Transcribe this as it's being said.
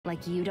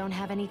Like you don't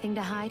have anything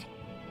to hide?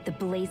 The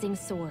blazing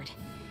sword.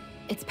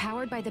 It's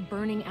powered by the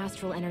burning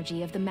astral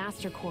energy of the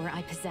Master Core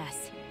I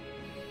possess.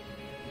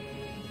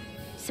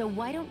 So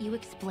why don't you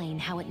explain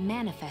how it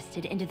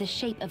manifested into the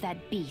shape of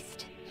that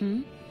beast,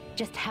 hmm?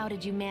 Just how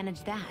did you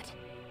manage that?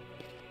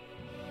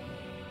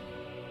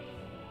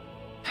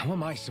 How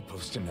am I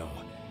supposed to know?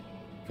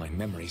 My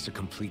memory's a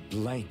complete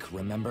blank,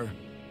 remember?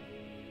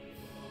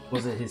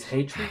 Was it his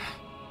hatred?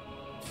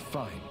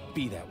 Fine,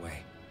 be that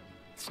way.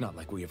 It's not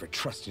like we ever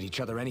trusted each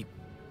other any...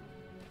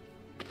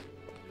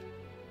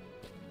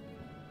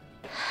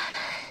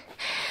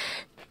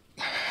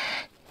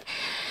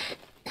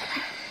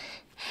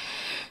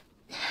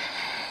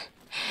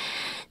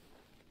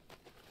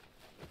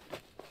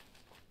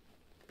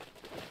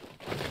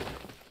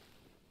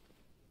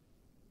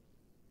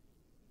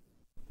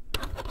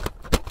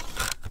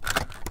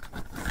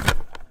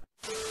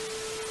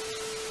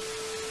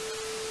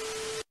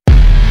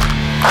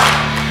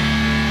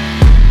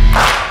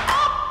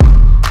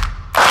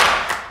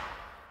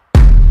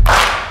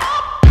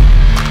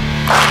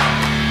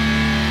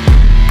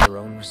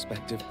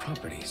 respective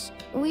properties.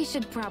 We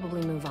should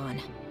probably move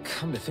on.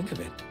 Come to think of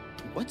it,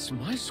 what's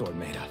my sword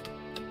made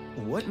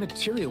of? What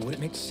material would it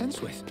make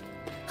sense with?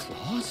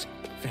 Claws?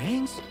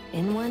 Fangs?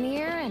 In one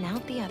ear and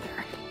out the other.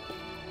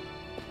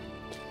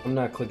 I'm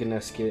not clicking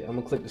that skit. I'm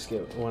gonna click the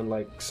skit when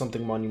like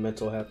something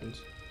monumental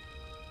happens.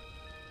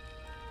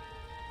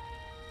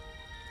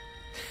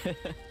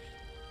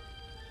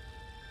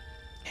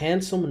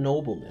 Handsome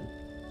nobleman.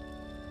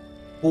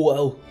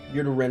 Whoa,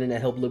 you're the Renin that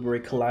helped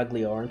liberate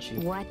Calaglia, aren't you?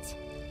 What?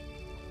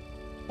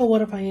 Oh,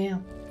 what if I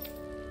am?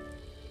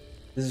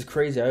 This is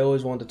crazy. I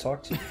always wanted to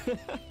talk to you.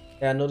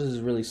 Yeah, I know this is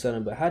really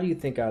sudden, but how do you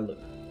think I look?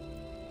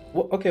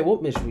 Okay,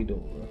 what mission we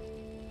doing, bro?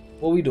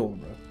 What we doing,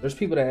 bro? There's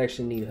people that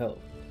actually need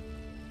help.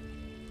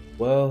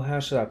 Well, how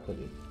should I put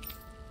it?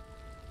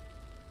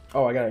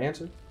 Oh, I got an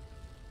answer?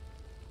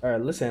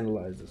 Alright, let's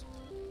analyze this.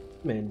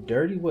 Man,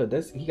 dirty what?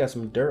 He got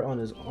some dirt on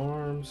his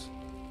arms.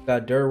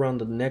 Got dirt around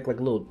the neck, like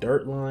a little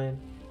dirt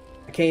line.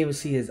 I can't even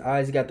see his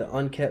eyes. He got the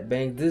unkempt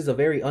bangs. This is a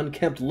very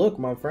unkempt look,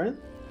 my friend.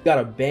 Got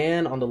a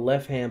band on the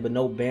left hand, but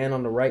no band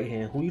on the right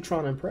hand. Who you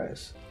trying to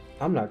impress?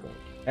 I'm not going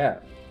to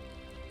cap.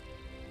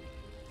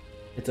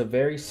 It's a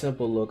very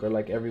simple look, or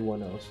like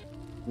everyone else.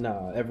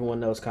 Nah,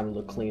 everyone else kind of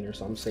look cleaner,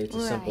 so I'm saying it's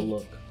a simple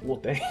look. Well,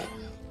 dang.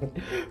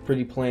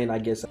 Pretty plain, I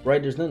guess.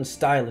 Right, there's nothing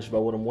stylish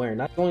about what I'm wearing.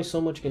 There's only so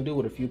much you can do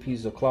with a few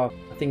pieces of cloth.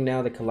 I think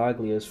now that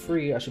Calaglia is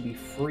free, I should be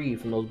free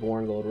from those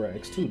boring gold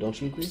rags too,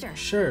 don't you agree?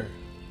 Sure.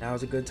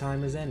 Now's a good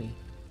time as any.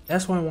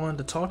 That's why I wanted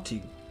to talk to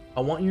you. I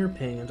want your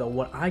opinions on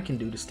what I can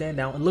do to stand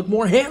out and look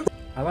more handsome.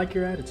 I like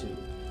your attitude.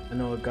 I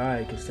know a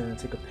guy can stand and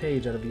take a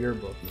page out of your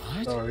book.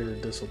 What? Sorry to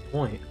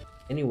disappoint.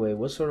 Anyway,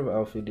 what sort of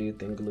outfit do you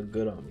think would look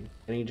good on me?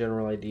 Any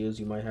general ideas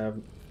you might have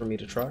for me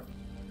to try?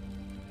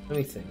 Let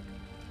me think.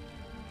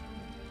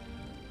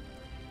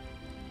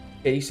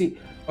 Okay, you see,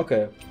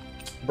 okay,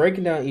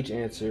 breaking down each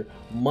answer,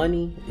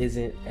 money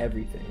isn't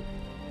everything.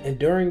 And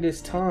during this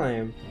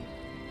time,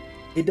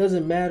 it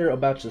doesn't matter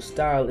about your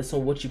style, it's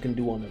on what you can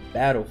do on the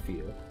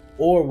battlefield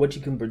or what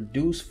you can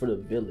produce for the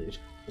village.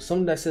 So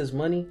something that says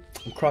money,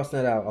 I'm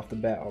crossing that out off the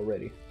bat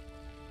already.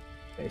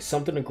 Okay,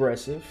 something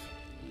aggressive.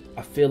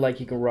 I feel like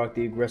he can rock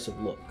the aggressive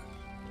look.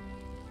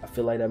 I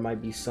feel like that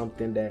might be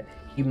something that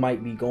he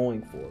might be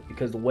going for,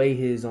 because the way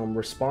his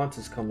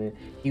responses come in,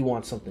 he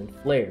wants something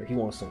flair, he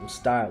wants something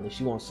stylish,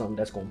 he wants something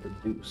that's going to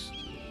produce.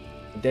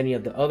 And then you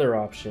have the other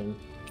option,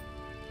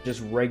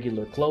 just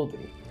regular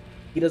clothing.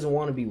 He doesn't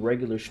want to be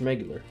regular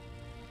schmegular.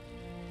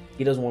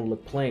 He doesn't want to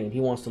look plain.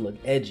 He wants to look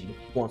edgy.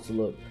 He wants to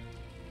look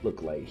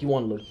like he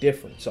wants to look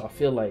different. So I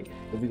feel like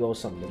if we go with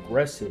something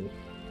aggressive,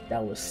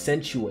 that will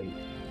accentuate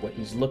what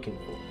he's looking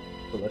for.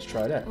 So let's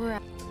try that.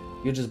 Right.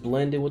 You'll just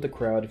blend in with the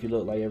crowd if you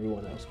look like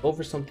everyone else. Go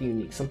for something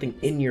unique, something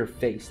in your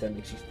face that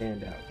makes you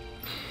stand out.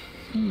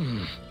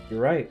 You're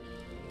right.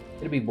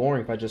 It'd be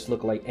boring if I just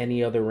look like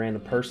any other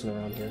random person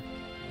around here.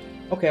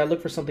 Okay, I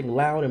look for something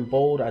loud and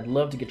bold. I'd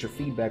love to get your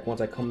feedback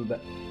once I come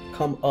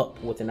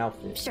up with an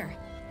outfit. Sure.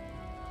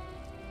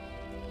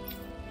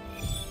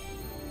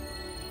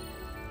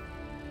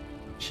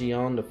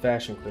 Xion, the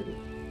fashion critic.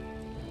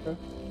 Okay.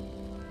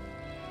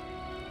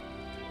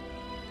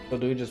 So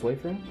do we just wait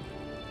for him?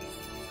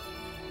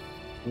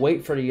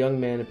 Wait for the young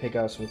man to pick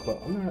out some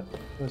clothes. I'm not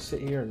gonna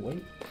sit here and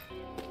wait.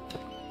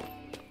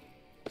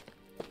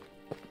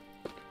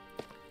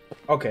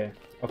 Okay,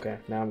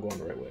 now I'm going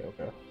the right way,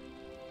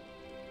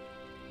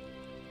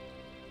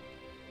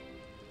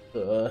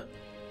 okay.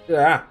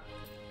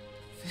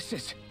 This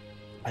is...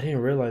 I didn't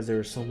realize there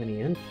were so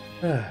many in.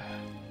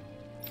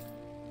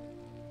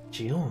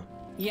 Xion.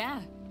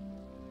 Yeah.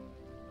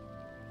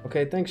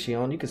 Okay, thanks,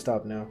 Xion. You can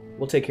stop now.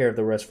 We'll take care of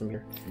the rest from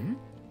here.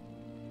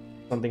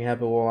 Something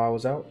happened while I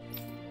was out.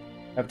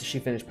 After she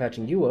finished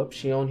patching you up,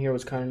 Xion here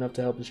was kind enough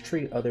to help us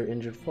treat other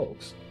injured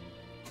folks.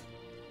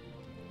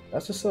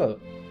 That's what's up.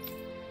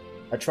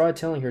 I tried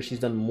telling her she's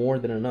done more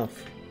than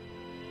enough.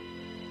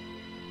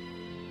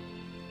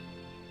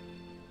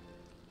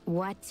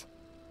 What?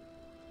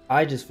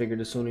 I just figured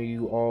the sooner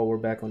you all were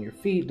back on your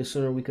feet, the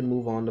sooner we could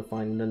move on to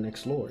finding the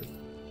next lord.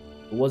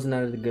 It wasn't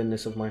out of the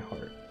goodness of my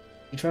heart.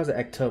 He tries to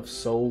act tough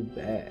so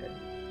bad.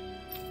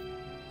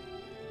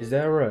 Is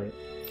that right?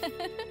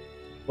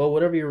 Well,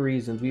 whatever your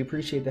reasons, we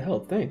appreciate the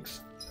help.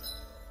 Thanks.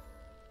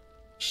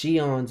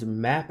 Shion's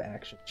map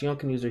action. Shion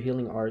can use her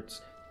healing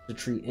arts to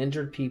treat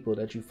injured people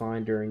that you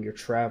find during your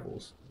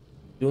travels.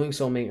 Doing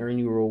so may earn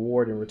you a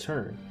reward in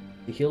return.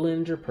 To heal an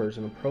injured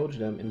person, approach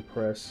them and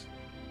press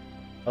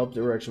up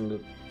direction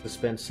to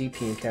spend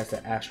CP and cast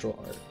an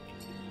astral art.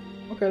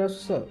 Okay, that's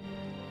what's up.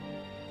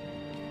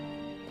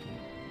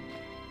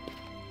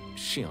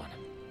 Shion,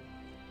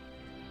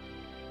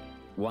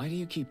 why do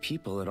you keep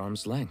people at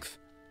arm's length?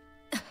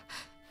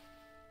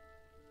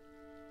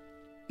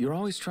 You're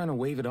always trying to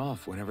wave it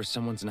off whenever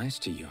someone's nice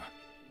to you.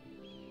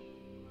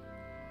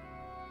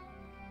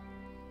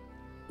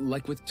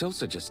 Like with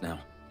Tilsa just now.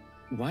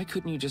 Why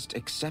couldn't you just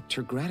accept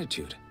her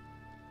gratitude?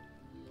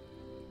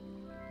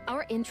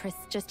 Our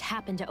interests just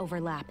happen to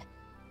overlap.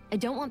 I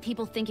don't want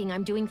people thinking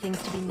I'm doing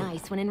things to be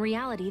nice when in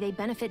reality they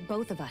benefit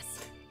both of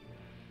us.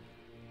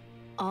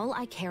 All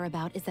I care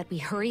about is that we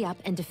hurry up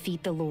and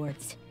defeat the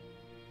lords.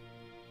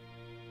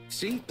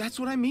 See, that's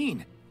what I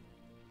mean.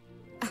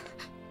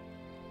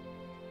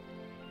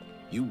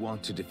 You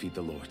want to defeat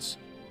the lords.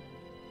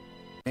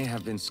 I may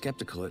have been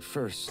skeptical at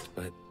first,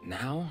 but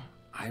now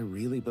I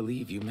really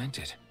believe you meant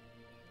it.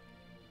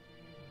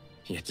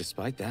 Yet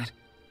despite that,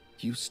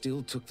 you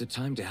still took the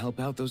time to help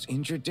out those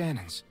injured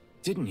Danans,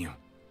 didn't you?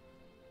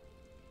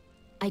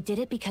 I did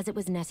it because it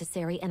was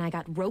necessary and I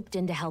got roped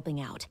into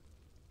helping out.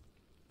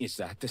 Is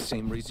that the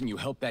same reason you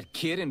helped that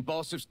kid in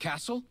Balsiv's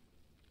castle?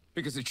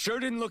 Because it sure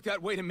didn't look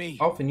that way to me.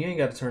 Alphen, you ain't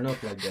got to turn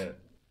up like that.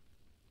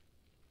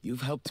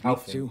 You've helped me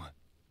too.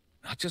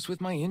 Not just with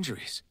my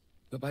injuries,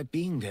 but by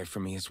being there for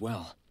me as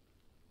well.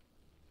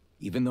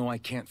 Even though I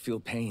can't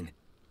feel pain,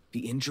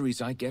 the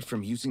injuries I get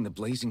from using the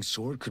blazing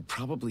sword could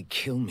probably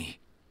kill me.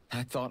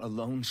 That thought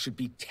alone should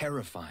be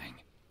terrifying.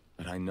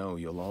 But I know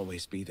you'll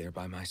always be there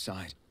by my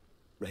side,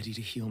 ready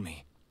to heal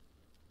me.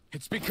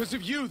 It's because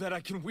of you that I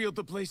can wield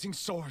the blazing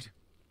sword.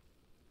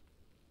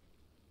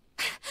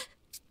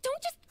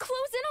 Don't just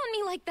close in on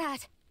me like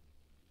that!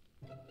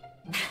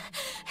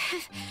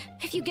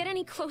 If you get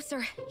any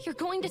closer, you're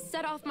going to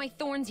set off my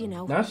thorns, you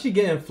know. Now she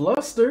getting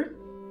flustered.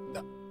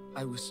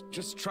 I was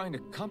just trying to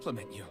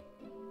compliment you.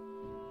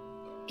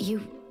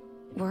 You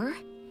were?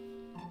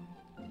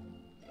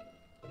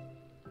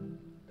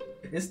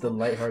 It's the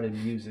lighthearted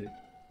music.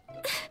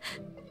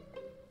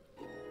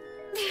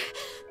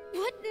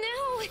 What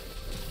now?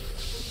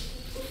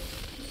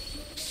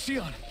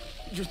 Shion,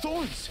 your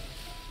thorns!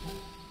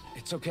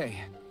 It's okay.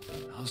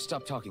 I'll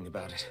stop talking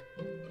about it.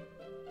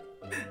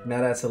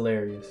 Now that's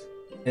hilarious.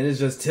 And it's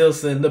just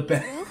Tilsa in the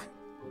back.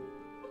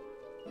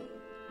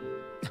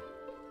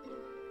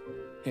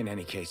 In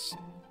any case,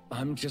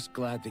 I'm just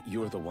glad that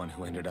you're the one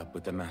who ended up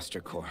with the Master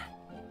Core.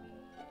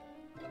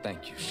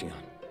 Thank you, Shion,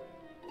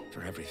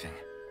 for everything.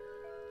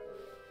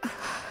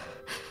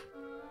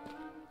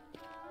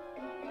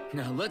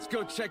 Now let's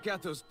go check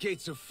out those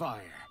gates of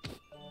fire.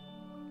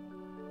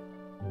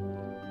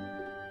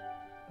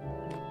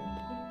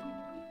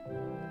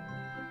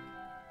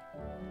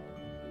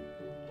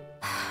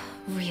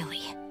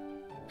 Really?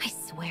 I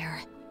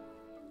swear.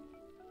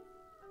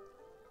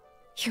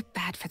 You're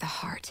bad for the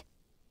heart.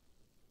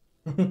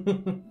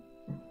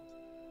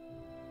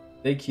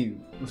 They cute.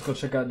 Let's go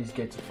check out these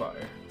gates of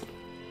fire.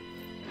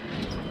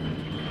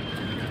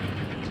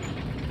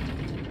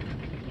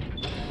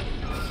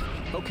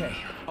 Okay,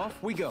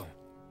 off we go.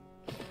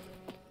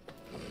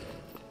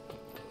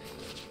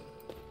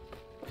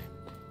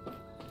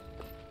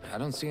 I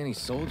don't see any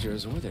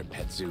soldiers or their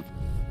pet Zoop.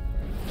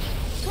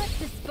 Let's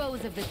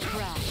dispose of the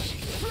trash.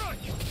 Strike!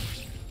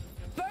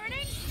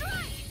 Burning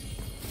strike!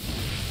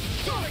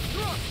 Sonic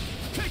thrust!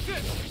 Take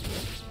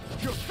this!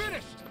 You're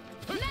finished!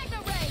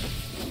 Magna ray!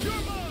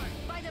 You're mine!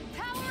 By the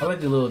power I like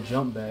the little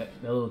jump back.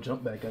 That little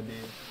jump back I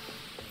did.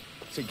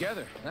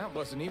 Together, that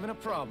wasn't even a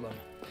problem.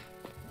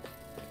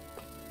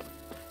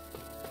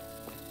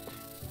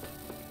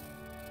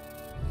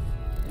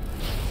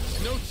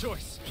 No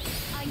choice.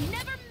 I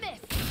never miss!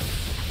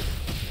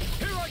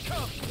 Here I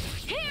come!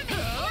 Hear me!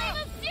 Flame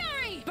of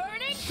fury!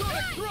 Burning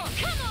Sonic strike!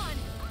 thrust! Come on!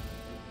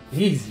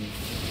 Easy.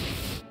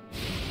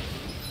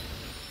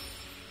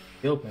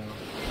 Kill pound.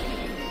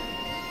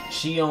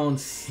 Shion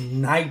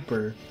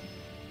sniper.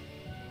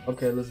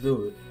 Okay, let's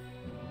do it.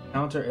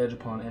 Counter edge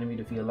upon enemy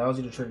defeat allows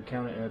you to trigger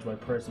counter edge by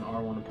pressing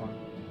R1 upon.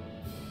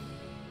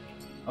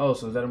 Oh,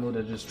 so is that a move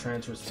that just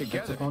transfers to its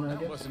Together, opponent? I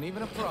that guess. wasn't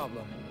even a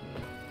problem.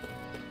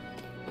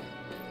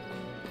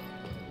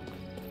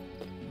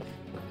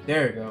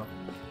 There you go.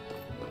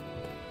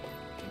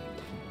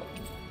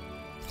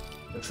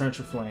 The Trench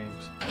of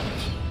Flames.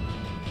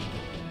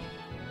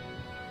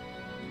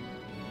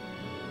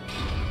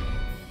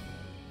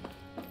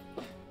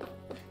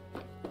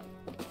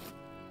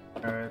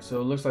 Alright, so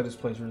it looks like this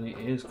place really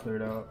is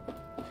cleared out.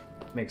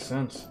 Makes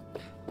sense.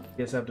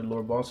 Guess after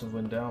Lord Balsov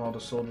went down, all the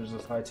soldiers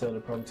of Hightail are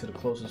probably to the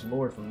closest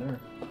lord from there.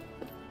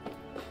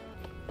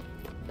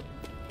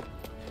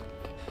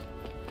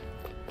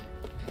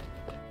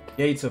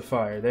 Gates of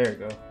fire. There you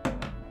go.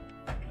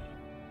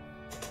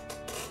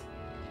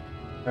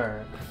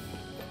 Alright.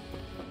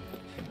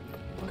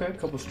 Okay, a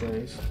couple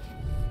strays.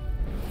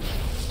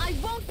 I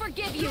won't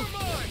forgive you!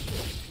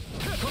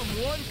 Come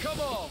one, come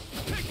all!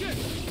 Take it!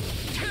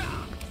 Here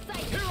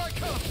I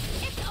come!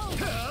 It's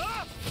over!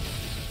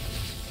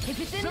 If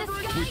it's in the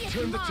sky, We've it's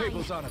turned mine. the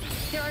tables on him.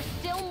 There are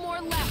still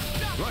more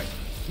left. Right.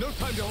 No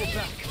time to hold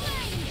back.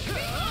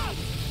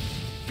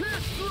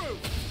 Pierce through!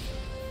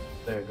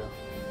 There you go.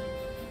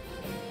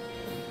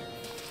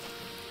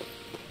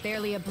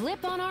 Barely a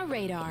blip on our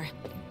radar.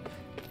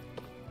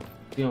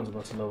 Leon's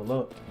about to level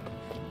up.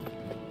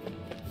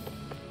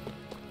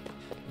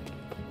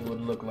 What would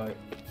it look like?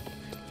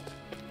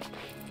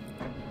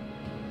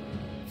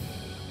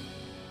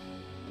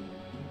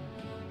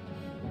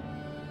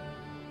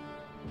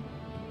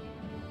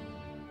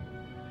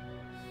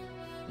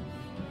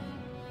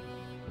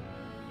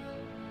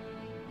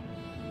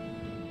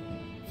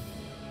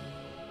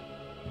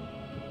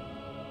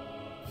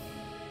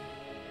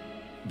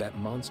 That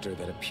monster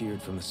that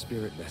appeared from the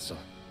spirit vessel,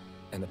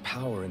 and the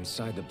power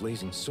inside the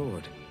blazing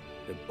sword,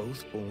 they're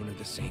both born of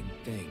the same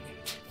thing.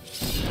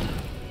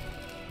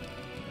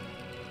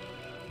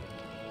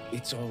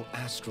 It's all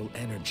astral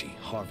energy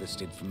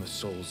harvested from the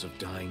souls of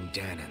dying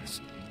Danans.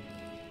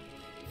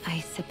 I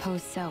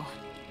suppose so.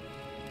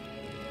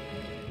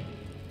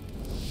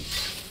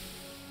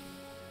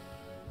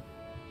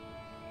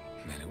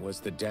 And it was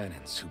the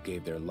Danans who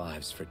gave their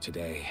lives for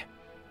today.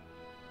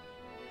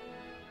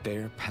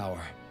 Their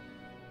power,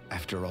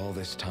 after all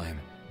this time,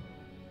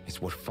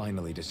 is what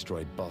finally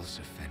destroyed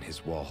Balsif and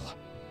his wall.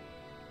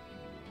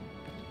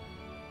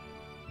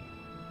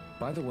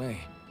 By the way,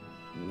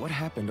 what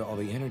happened to all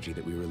the energy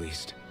that we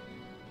released?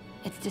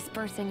 It's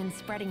dispersing and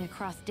spreading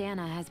across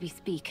Dana as we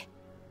speak,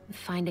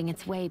 finding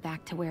its way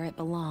back to where it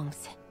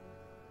belongs.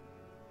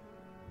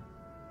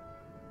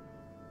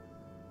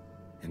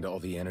 And all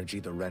the energy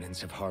the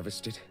Renans have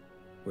harvested?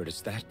 Where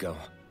does that go?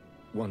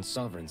 Once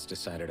Sovereign's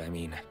decided, I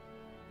mean.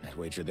 I'd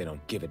wager they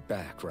don't give it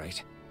back,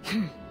 right?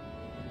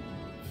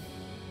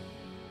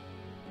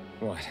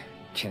 What?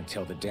 Can't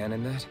tell the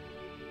Danan that?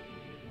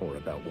 Or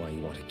about why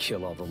you want to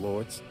kill all the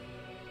lords?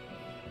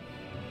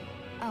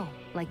 Oh,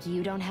 like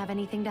you don't have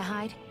anything to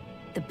hide?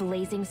 The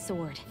blazing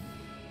sword.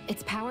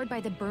 It's powered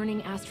by the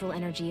burning astral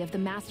energy of the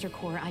Master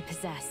Core I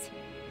possess.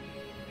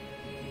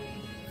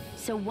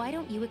 So why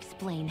don't you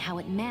explain how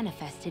it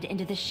manifested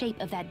into the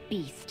shape of that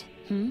beast,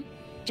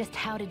 Just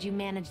how did you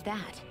manage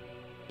that?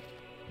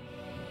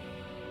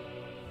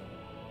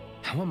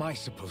 How am I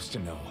supposed to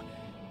know?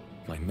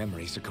 My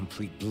memory's a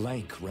complete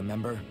blank,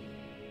 remember?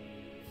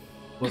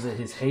 Was it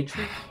his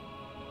hatred?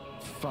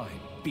 Fine,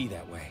 be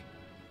that way.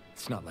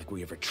 It's not like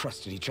we ever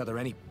trusted each other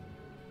any...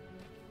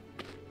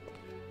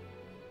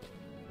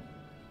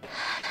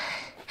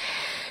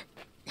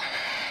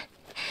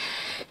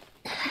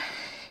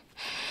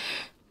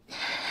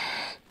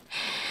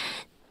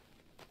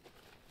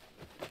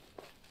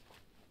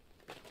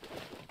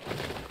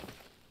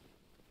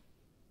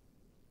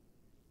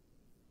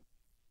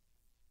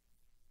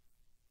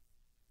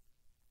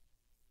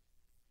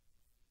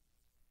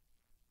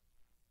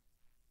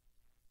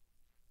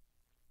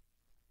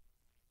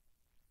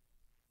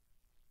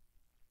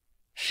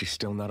 She's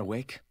still not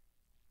awake?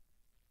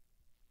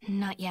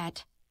 Not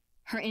yet.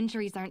 Her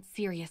injuries aren't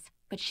serious,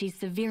 but she's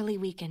severely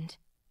weakened.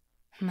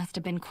 Must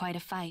have been quite a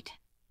fight.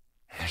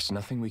 There's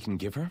nothing we can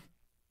give her?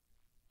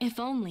 If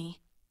only.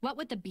 What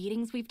with the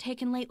beatings we've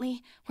taken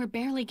lately, we're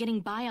barely getting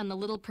by on the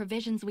little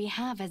provisions we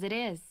have as it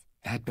is.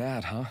 That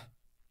bad, huh?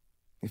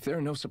 If there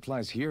are no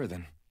supplies here,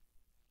 then...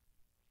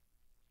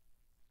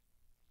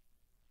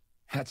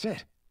 That's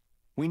it.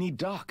 We need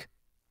Doc.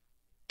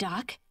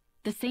 Doc?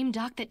 The same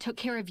Doc that took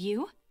care of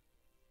you?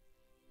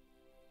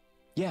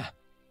 Yeah.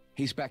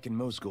 He's back in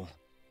Mosgul.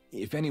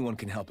 If anyone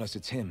can help us,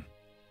 it's him.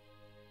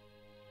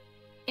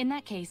 In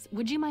that case,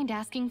 would you mind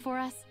asking for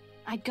us?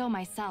 I'd go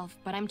myself,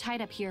 but I'm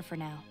tied up here for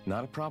now.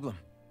 Not a problem.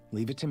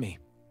 Leave it to me.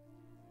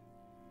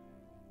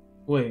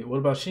 Wait, what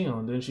about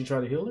Shion? Didn't she try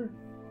to heal her?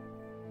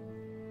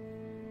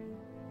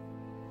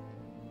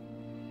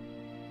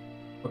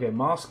 Okay,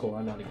 Moscow.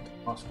 I know how to get to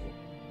Moscow.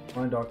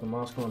 Find Dr.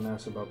 Moscow and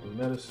ask about the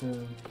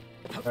medicine.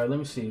 Alright, let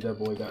me see. That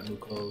boy got new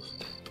clothes.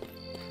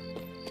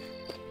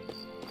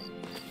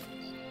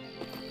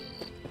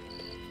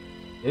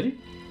 Did he?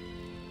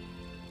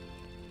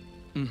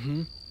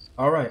 Mm-hmm.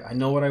 Alright, I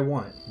know what I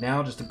want.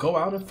 Now just to go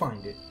out and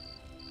find it.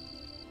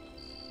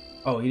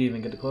 Oh, he didn't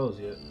even get the clothes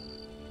yet.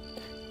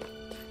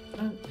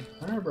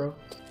 Alright, bro.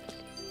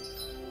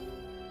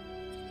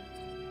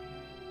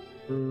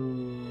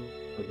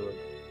 Look.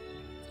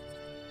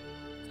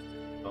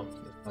 Oh,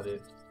 that's not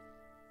it.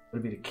 Would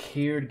it be the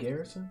Kiered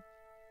Garrison?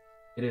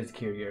 It is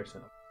Kiered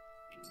Garrison.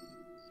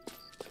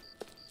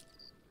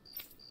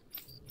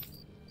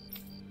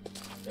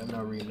 Yeah, I'm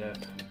not reading that.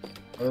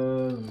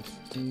 Let's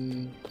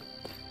see.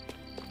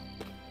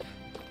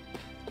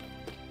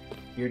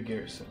 Kiered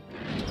Garrison.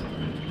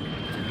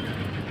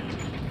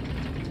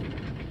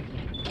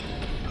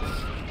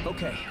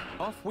 Okay,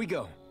 off we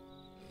go.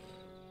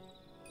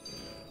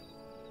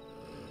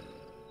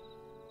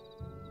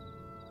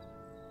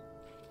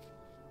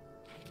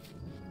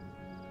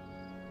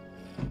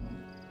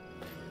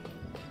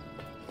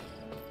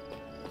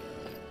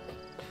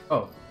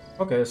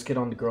 Okay, let's get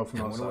on the girl from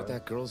I outside. wonder what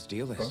that girl's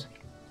deal is. Okay.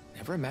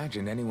 Never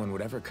imagined anyone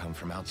would ever come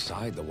from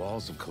outside the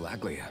walls of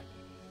Calaglia.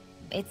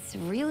 It's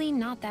really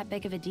not that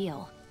big of a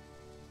deal.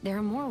 There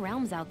are more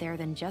realms out there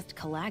than just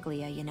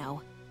Calaglia, you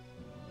know.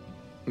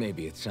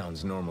 Maybe it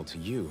sounds normal to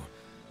you,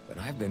 but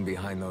I've been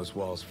behind those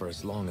walls for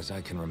as long as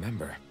I can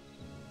remember.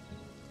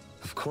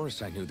 Of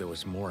course I knew there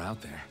was more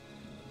out there,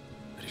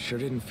 but it sure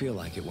didn't feel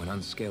like it when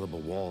unscalable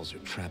walls are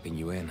trapping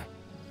you in.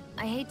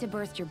 I hate to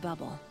burst your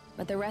bubble,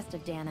 but the rest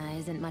of Dana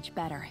isn't much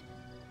better.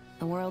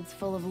 The world's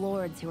full of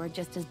lords who are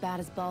just as bad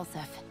as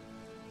Balsef.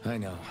 I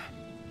know.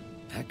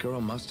 That girl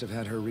must have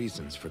had her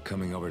reasons for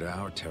coming over to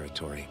our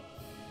territory.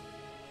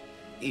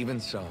 Even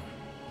so,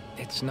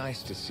 it's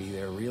nice to see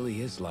there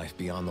really is life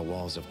beyond the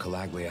walls of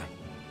Calaglia.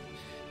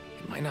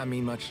 It might not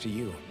mean much to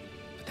you,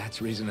 but that's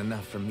reason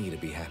enough for me to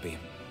be happy.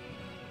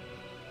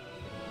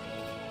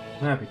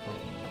 I'm happy for you.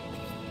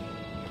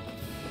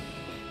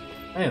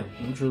 I am.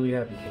 I'm truly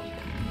happy for you.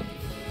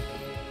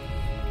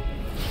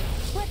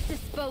 Let's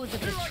dispose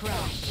of this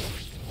trash.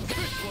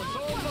 This one's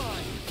all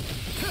mine!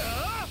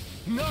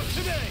 Not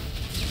today!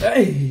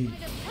 Hey!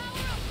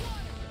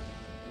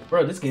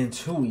 Bro, this getting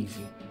too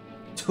easy.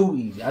 Too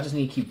easy. I just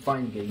need to keep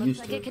fighting to get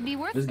used to it could be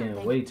worth This getting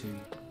something. way too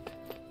easy.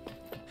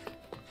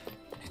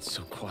 It's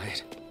so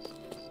quiet.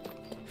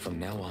 From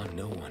now on,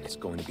 no one is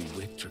going to be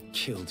whipped or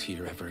killed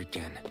here ever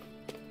again.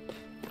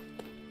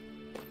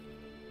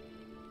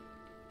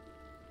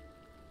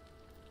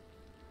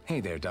 Hey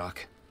there,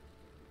 Doc.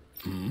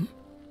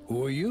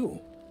 Who are you?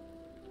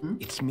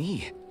 It's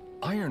me,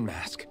 Iron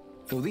Mask.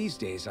 Though these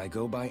days I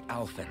go by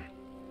Alphen.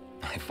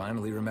 I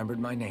finally remembered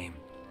my name.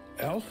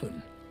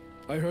 Alphen.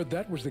 I heard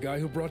that was the guy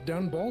who brought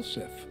down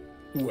Balsef.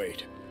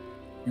 Wait,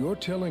 you're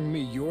telling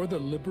me you're the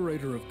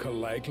liberator of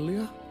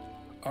Calaglia?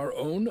 Our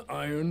own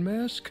Iron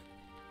Mask?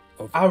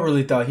 I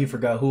really thought he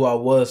forgot who I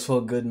was for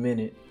a good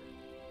minute.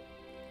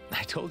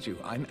 I told you,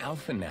 I'm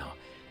Alphen now.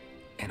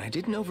 And I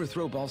didn't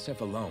overthrow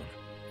Balsef alone.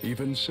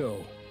 Even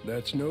so,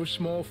 that's no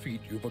small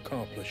feat you've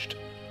accomplished.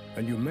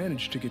 And you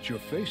managed to get your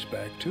face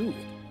back, too.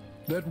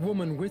 That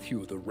woman with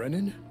you, the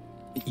Renin?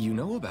 You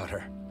know about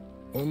her?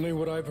 Only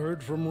what I've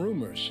heard from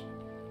rumors.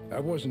 I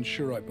wasn't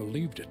sure I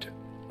believed it,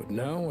 but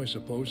now I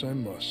suppose I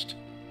must.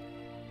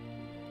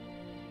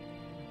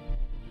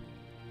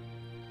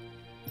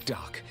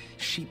 Doc,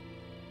 she...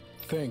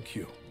 Thank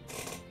you.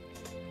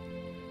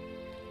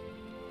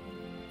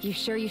 You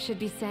sure you should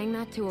be saying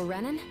that to a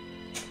Renin?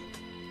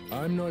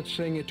 I'm not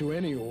saying it to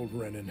any old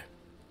Renin.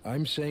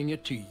 I'm saying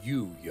it to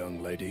you,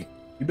 young lady.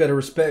 You better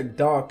respect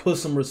Doc. Put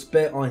some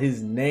respect on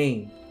his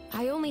name.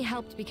 I only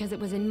helped because it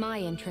was in my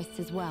interests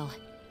as well.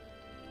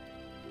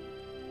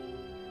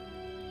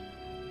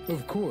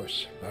 Of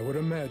course, I would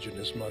imagine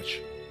as much.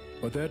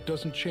 But that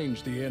doesn't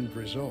change the end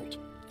result.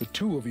 The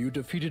two of you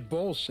defeated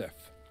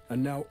Balsef,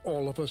 and now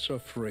all of us are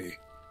free.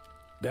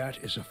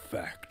 That is a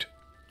fact.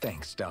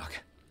 Thanks,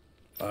 Doc.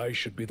 I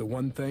should be the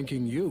one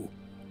thanking you.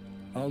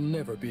 I'll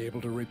never be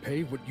able to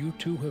repay what you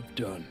two have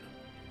done.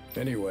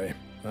 Anyway,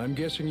 I'm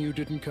guessing you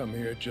didn't come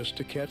here just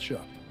to catch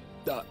up.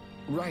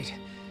 Right.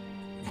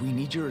 We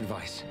need your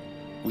advice.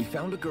 We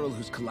found a girl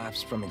who's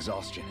collapsed from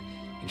exhaustion,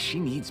 and she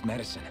needs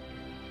medicine.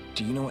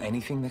 Do you know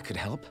anything that could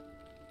help?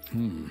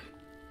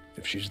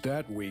 If she's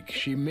that weak,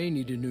 she may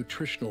need a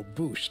nutritional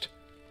boost.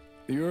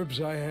 The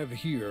herbs I have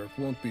here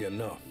won't be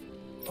enough.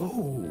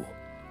 Oh,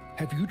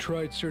 have you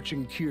tried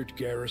searching Kirt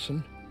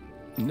Garrison?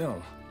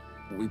 No.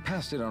 We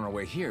passed it on our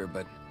way here,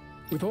 but...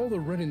 With all the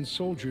Renin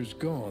soldiers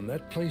gone,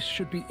 that place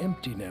should be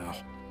empty now.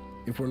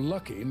 If we're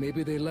lucky,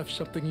 maybe they left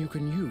something you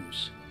can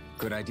use.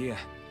 Good idea.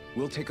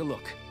 We'll take a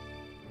look.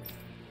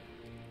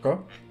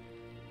 Okay.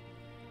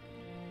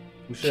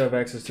 We should have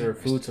access to her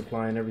food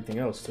supply and everything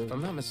else, too. If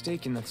I'm not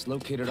mistaken, that's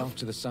located off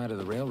to the side of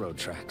the railroad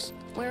tracks.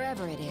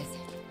 Wherever it is,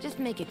 just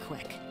make it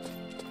quick.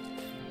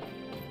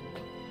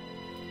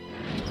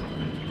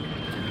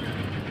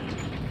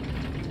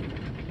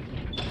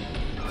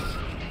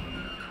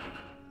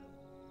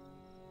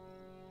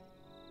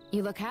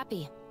 You look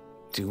happy.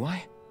 Do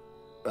I?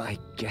 I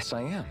guess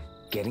I am.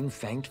 Getting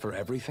thanked for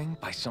everything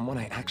by someone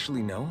I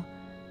actually know?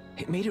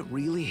 It made it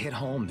really hit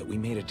home that we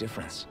made a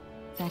difference.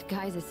 That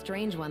guy's a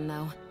strange one,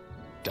 though.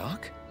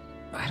 Doc?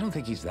 I don't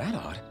think he's that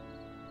odd.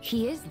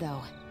 He is,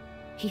 though.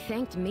 He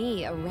thanked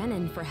me, a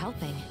Renin, for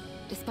helping,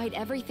 despite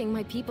everything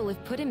my people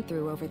have put him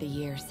through over the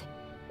years.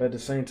 But at the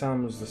same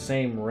time, it was the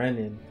same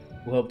Renin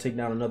who helped take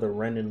down another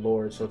Renin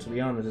lord, so to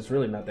be honest, it's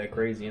really not that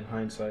crazy in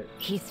hindsight.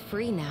 He's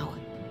free now.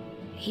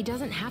 He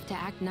doesn't have to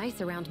act nice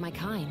around my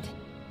kind.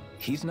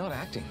 He's not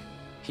acting.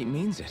 He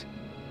means it.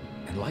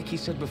 And like he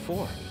said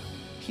before,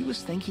 he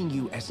was thanking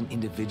you as an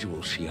individual,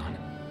 Shion,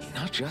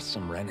 not just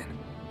some Renin.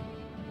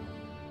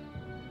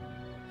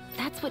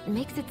 That's what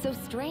makes it so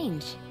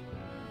strange.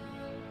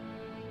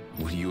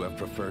 Would you have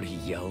preferred he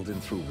yelled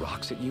and threw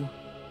rocks at you?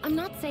 I'm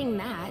not saying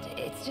that.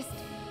 It's just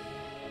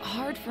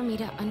hard for me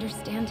to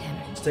understand him.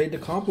 Just take the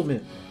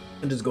compliment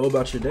and just go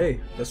about your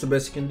day. That's the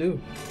best you can do.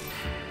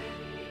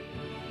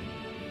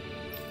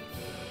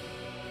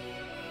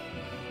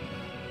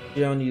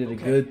 Y'all needed a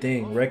good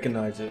thing.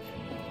 Recognize it.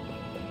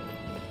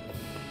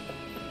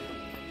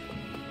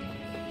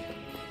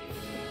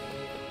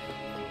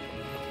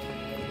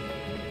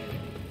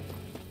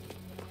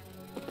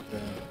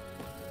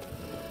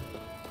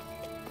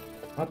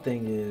 My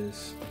thing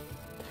is...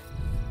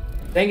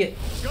 Dang it!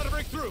 Gotta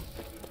break through!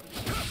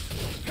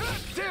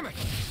 Damn it!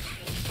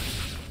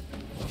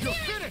 You're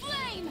finished!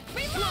 Flame!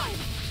 Reload!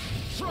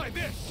 Try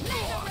this!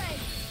 Laser ray!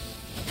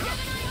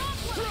 Gemini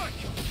Aqua! Strike!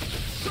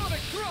 Sonic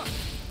thrust!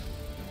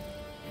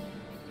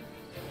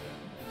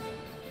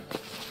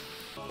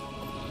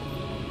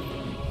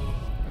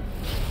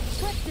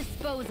 Let's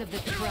dispose of the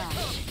trash.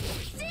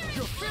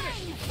 You're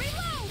finished!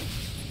 Reload!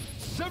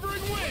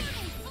 Severing wind!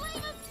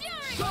 Flame of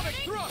fury! Sonic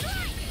thrust!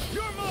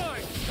 You're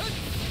mine!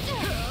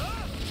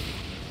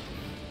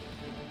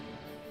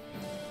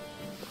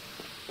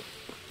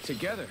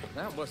 Together,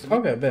 that wasn't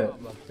Okay, even a bet.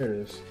 problem. Here it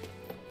is.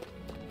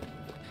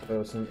 So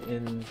it's an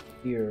in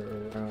here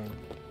around.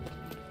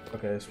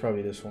 Okay, it's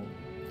probably this one.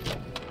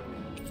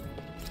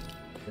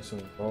 This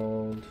one's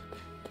called.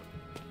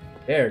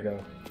 There we go.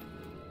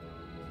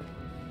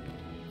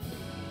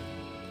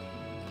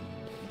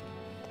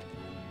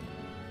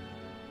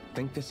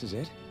 Think this is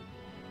it?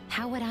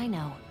 How would I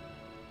know?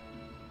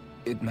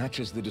 It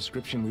matches the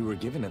description we were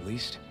given, at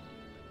least.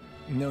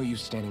 No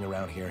use standing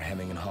around here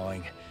hemming and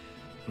hawing.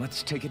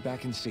 Let's take it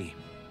back and see.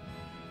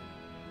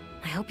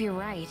 I hope you're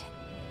right.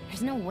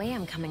 There's no way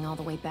I'm coming all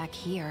the way back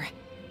here.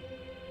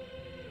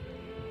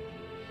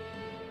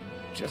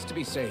 Just to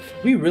be safe.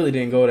 We really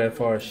didn't go that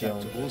far,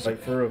 Shion. Tools.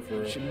 Like for real, for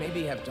real. Should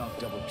maybe have Doc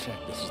double check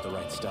this is the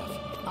right stuff.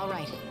 All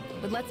right,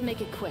 but let's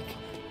make it quick.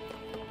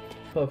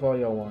 Puff all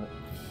y'all want.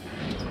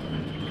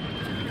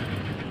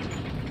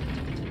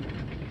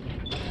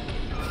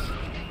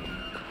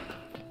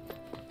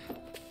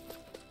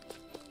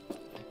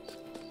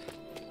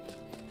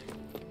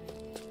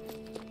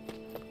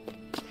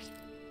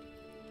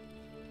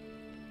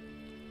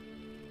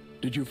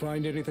 Did you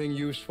find anything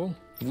useful?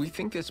 We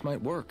think this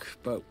might work,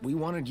 but we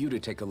wanted you to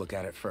take a look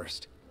at it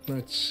first.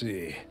 Let's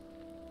see.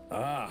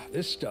 Ah,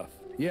 this stuff.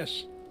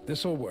 Yes,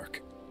 this'll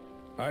work.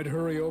 I'd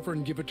hurry over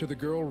and give it to the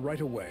girl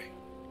right away.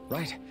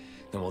 Right,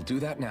 then we'll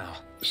do that now.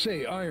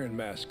 Say, Iron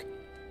Mask.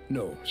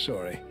 No,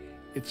 sorry.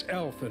 It's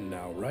Alphen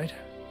now, right?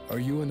 Are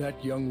you and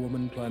that young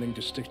woman planning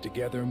to stick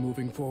together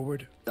moving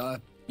forward?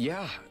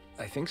 Yeah,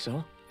 I think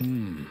so.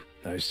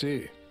 I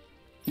see.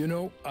 You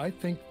know, I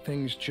think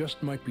things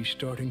just might be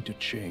starting to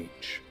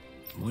change.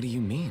 What do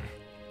you mean?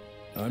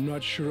 I'm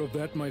not sure of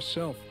that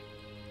myself,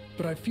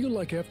 but I feel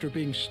like after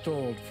being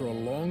stalled for a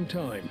long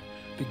time,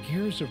 the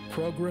gears of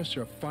progress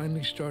are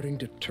finally starting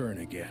to turn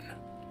again.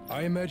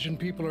 I imagine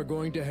people are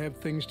going to have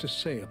things to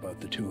say about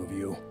the two of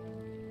you,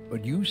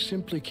 but you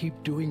simply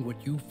keep doing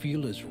what you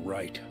feel is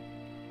right.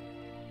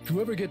 If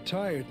you ever get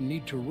tired and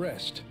need to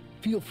rest,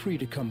 feel free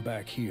to come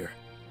back here.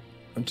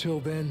 Until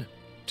then,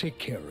 take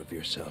care of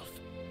yourself.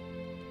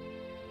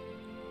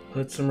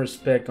 Put some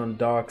respect on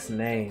Doc's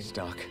name. Thanks,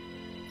 Doc.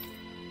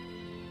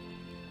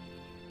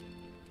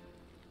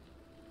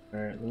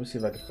 Alright, let me see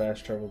if I can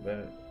fast travel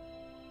back.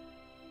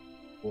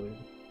 Boy.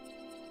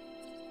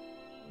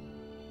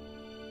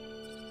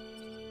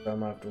 I'm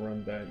gonna have to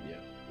run back, yeah.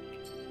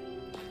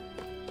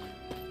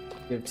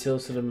 Give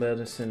Tills to the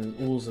medicine,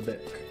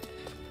 Ulzabek.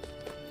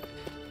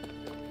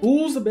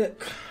 Ulzabek!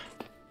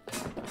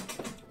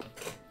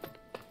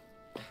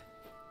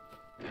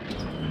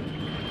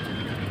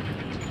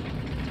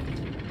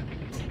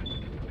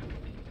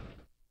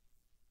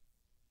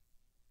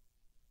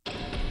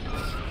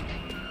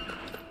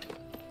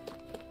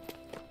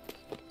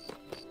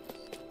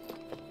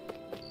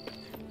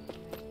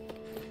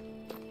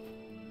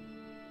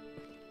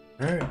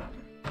 Alright.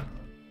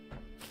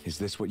 Is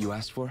this what you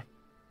asked for?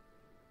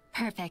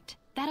 Perfect.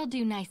 That'll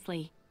do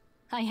nicely.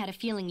 I had a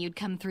feeling you'd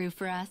come through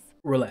for us.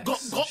 Relax.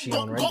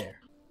 Shion right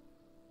there.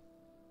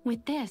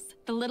 With this,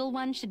 the little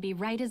one should be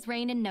right as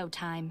rain in no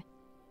time.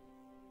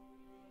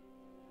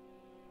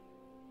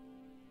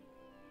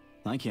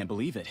 I can't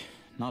believe it.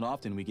 Not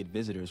often we get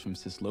visitors from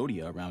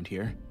Cislodia around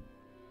here.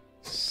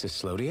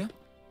 Cislodia?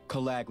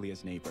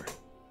 Calaglia's neighbor.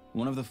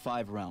 One of the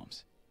 5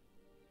 realms.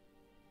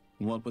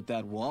 What with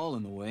that wall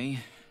in the way,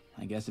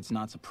 I guess it's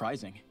not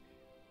surprising.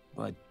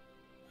 But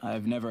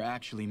I've never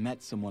actually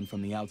met someone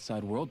from the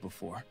outside world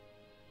before.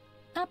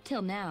 Up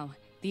till now,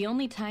 the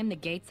only time the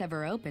gates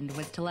ever opened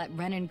was to let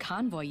Renan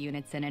convoy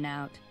units in and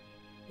out.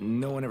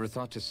 No one ever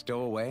thought to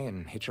stow away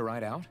and hitch a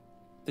ride out?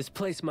 This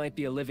place might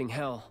be a living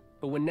hell,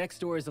 but when next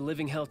door is a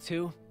living hell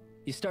too,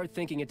 you start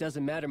thinking it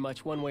doesn't matter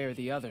much one way or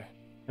the other.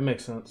 That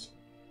makes sense.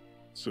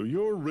 So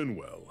you're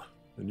Rinwell,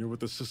 and you're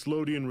with the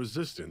Cislodian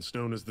resistance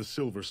known as the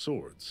Silver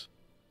Swords.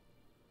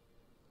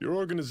 Your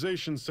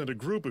organization sent a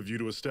group of you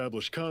to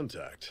establish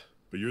contact,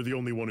 but you're the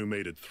only one who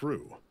made it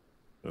through.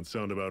 That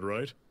sound about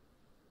right?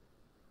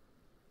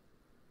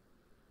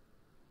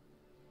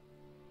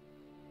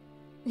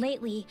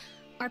 Lately,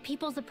 our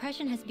people's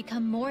oppression has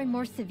become more and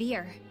more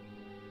severe.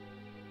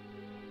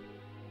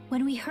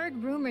 When we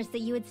heard rumors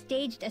that you had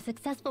staged a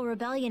successful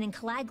rebellion in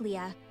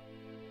Calaglia,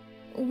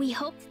 we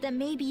hoped that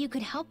maybe you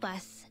could help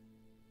us.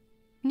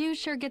 News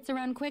sure gets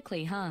around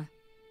quickly, huh?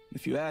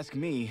 If you ask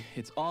me,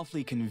 it's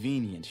awfully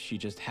convenient she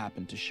just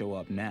happened to show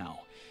up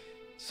now.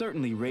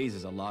 certainly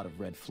raises a lot of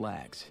red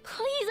flags.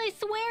 Please, I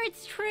swear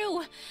it's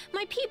true.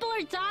 My people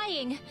are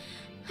dying.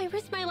 I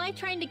risked my life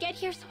trying to get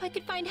here so I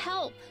could find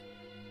help.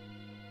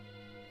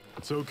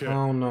 It's okay.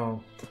 Oh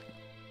no.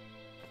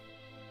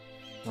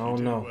 Oh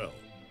no. Well,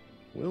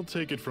 we'll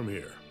take it from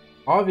here.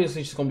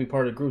 Obviously, she's gonna be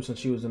part of the group since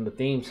she was in the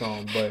theme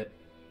song, but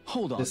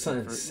hold on. this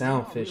doesn't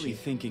sound fishy. Really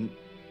thinking.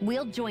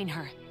 We'll join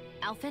her.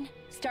 Alphen,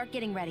 start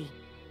getting ready.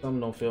 Something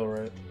don't feel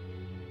right.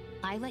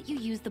 I let you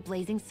use the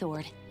blazing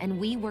sword, and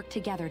we worked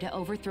together to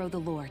overthrow the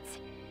lords.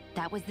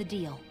 That was the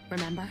deal,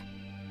 remember?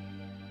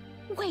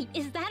 Wait,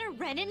 is that a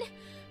Renin?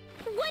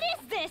 What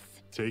is this?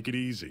 Take it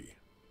easy.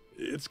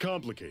 It's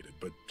complicated,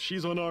 but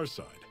she's on our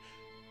side.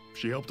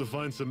 She helped to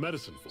find some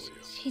medicine for you.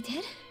 She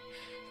did?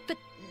 But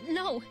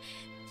no,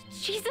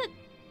 she's a...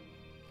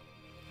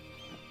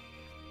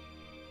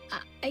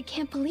 I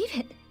can't believe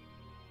it.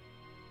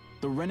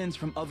 The Renins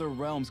from other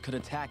realms could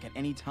attack at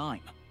any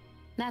time.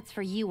 That's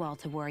for you all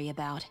to worry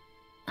about.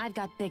 I've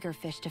got bigger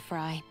fish to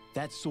fry.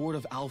 That sword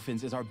of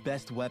Alphen's is our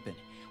best weapon.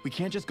 We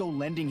can't just go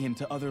lending him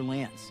to other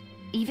lands.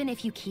 Even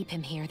if you keep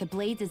him here, the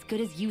blade's as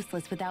good as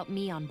useless without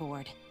me on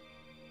board.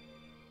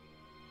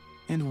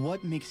 And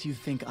what makes you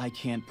think I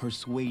can't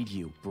persuade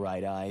you,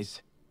 Bright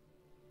Eyes?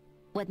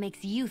 What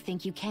makes you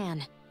think you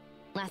can?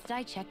 Last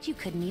I checked, you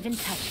couldn't even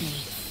touch me.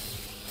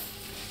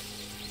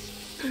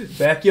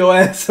 Back your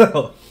ass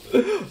up.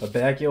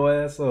 Back your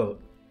ass up.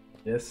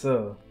 Yes,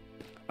 sir.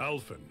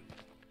 Alphen,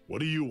 what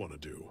do you want to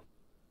do?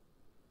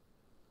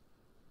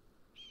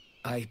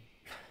 I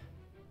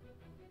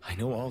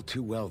know all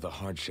too well the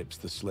hardships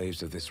the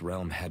slaves of this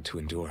realm had to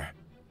endure.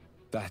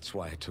 That's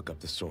why I took up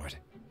the sword.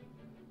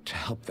 To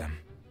help them.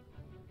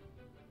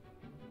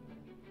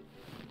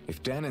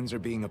 If Danans are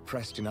being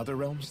oppressed in other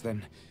realms,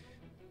 then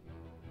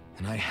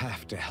I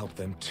have to help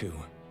them too.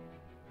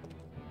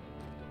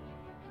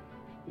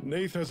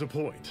 Nath has a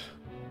point.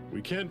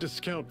 We can't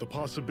discount the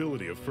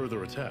possibility of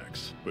further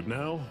attacks, but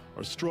now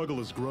our struggle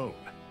has grown.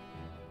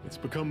 It's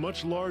become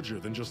much larger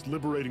than just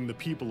liberating the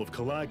people of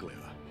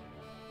Calaglia.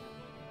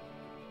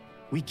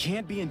 We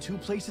can't be in two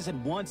places at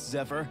once,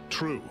 Zephyr.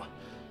 True,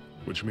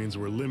 which means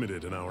we're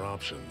limited in our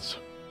options.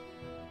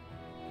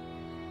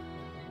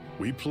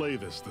 We play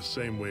this the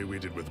same way we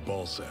did with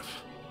Balsef.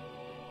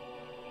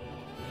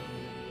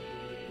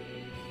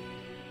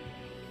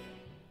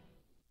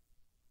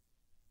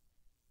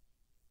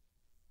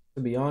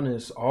 To be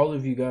honest, all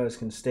of you guys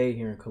can stay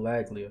here in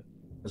Calaglia,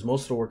 as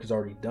most of the work is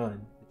already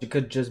done. It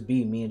could just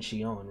be me and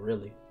Shion,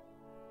 really.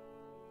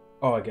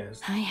 Oh, I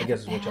guess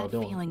it's what y'all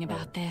doing. Feeling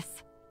about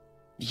this.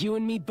 You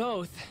and me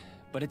both,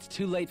 but it's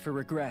too late for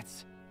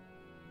regrets.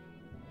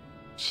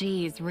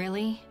 Jeez,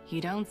 really? You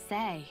don't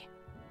say.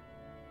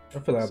 I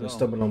feel like I've been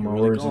stumbling on my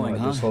words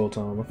this whole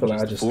time. I feel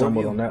like I just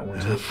stumbled on that one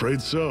too.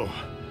 Afraid so.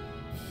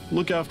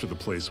 Look after the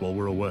place while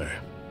we're away.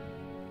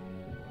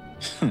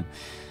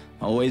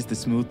 Always the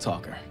smooth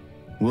talker.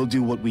 We'll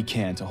do what we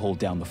can to hold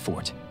down the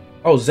fort.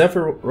 Oh,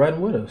 Zephyr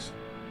riding with us.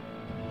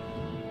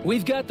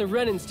 We've got the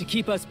Renins to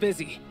keep us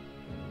busy.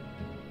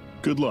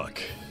 Good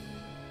luck.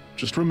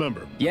 Just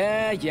remember.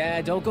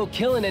 Yeah, don't go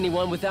killing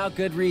anyone without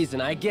good reason,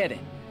 I get it.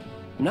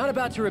 I'm not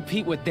about to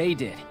repeat what they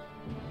did.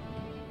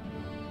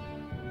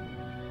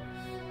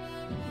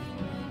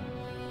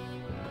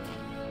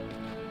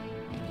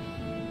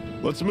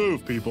 Let's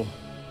move, people.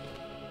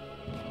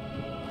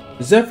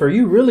 Zephyr,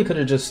 you really could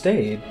have just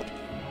stayed.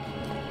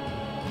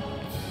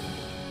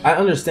 I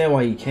understand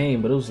why he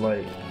came, but it was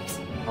like,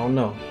 I don't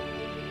know.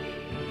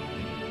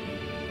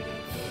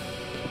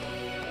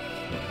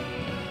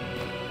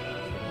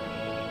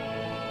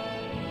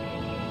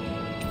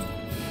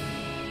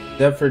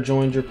 Zephyr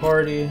joined your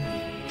party.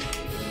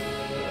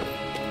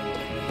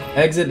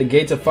 Exit the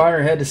gates of fire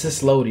and head to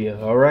Cislodia.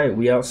 Alright,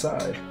 we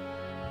outside.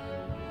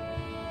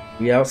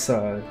 We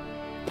outside.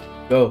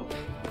 Go.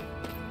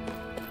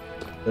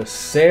 The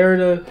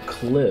Serda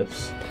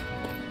Cliffs.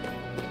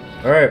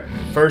 Alright,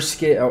 first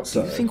skit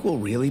outside. Do you think we'll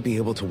really be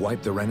able to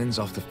wipe the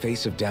Renins off the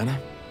face of Dana?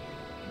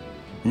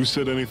 Who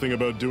said anything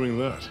about doing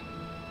that?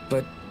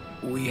 But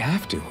we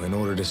have to in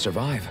order to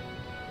survive.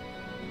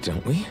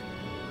 Don't we?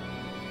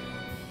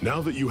 Now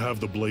that you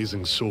have the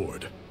blazing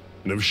sword,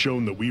 and have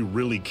shown that we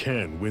really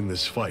can win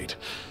this fight,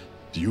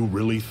 do you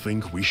really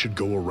think we should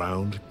go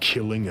around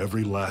killing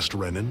every last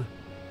Renin?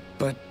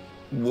 But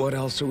what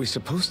else are we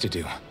supposed to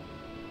do?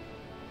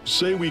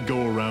 Say we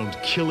go around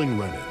killing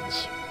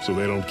Renins, so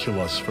they don't kill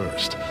us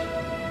first.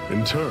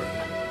 In turn,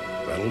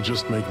 that'll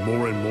just make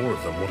more and more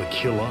of them want to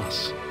kill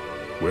us.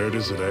 Where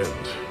does it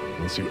end,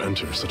 once you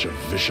enter such a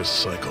vicious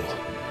cycle?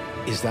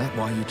 Is that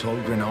why you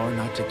told Grenar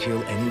not to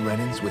kill any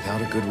Renins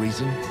without a good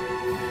reason?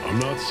 I'm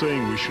not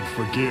saying we should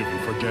forgive and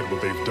forget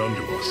what they've done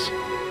to us.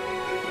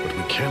 But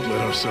we can't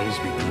let ourselves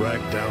be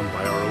dragged down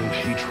by our own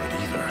hatred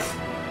either.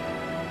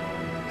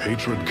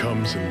 Hatred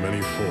comes in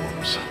many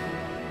forms.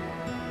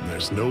 And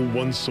there's no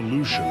one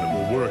solution that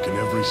will work in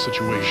every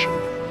situation.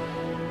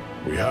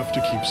 We have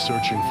to keep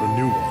searching for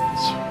new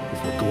ones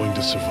if we're going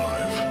to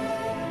survive.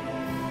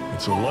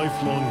 It's a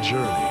lifelong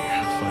journey,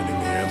 finding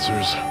the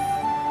answers.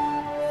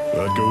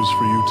 That goes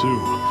for you too.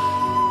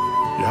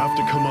 You have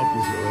to come up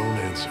with your own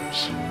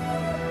answers.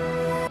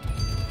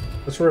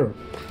 That's real.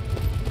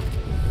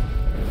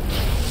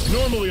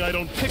 Normally I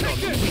don't pick on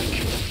the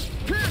weak.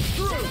 Pierce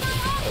through!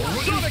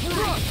 Sonic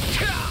thrust!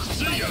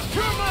 See ya!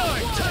 You're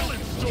mine!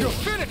 Talent storm! You're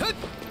finished!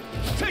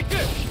 Take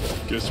this!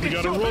 Guess we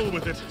gotta roll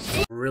with it.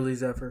 Really,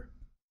 Zephyr?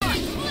 How's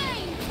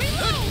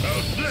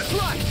this?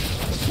 Strike!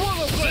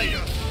 Swallow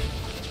blade!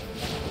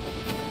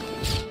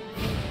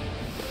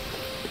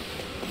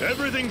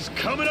 Everything's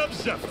coming up,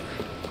 Zephyr.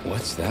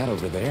 What's that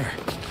over there?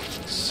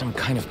 Some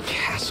kind of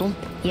castle?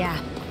 Yeah,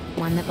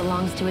 one that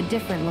belongs to a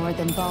different lord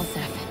than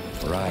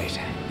Balsef. Right,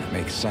 that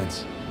makes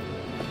sense.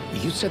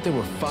 You said there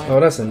were 5... Oh,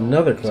 that's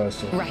another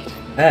question. Right.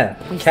 Ah,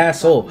 We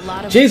castle. saw a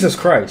lot of- Jesus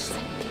Christ.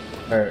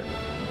 Alright.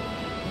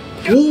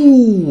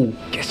 Ooh.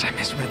 Guess I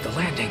misread the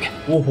landing.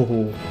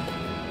 Ooh.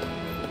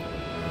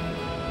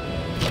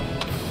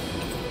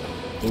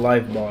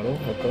 Life bottle.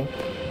 Okay.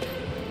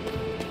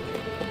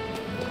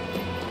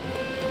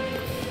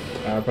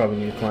 I probably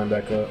need to climb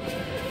back up.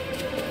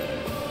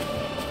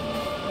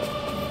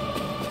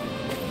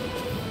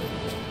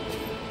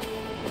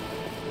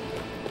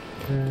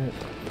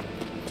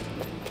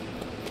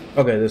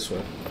 Okay, this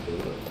way.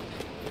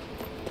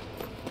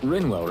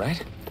 Rinwell,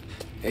 right?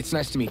 It's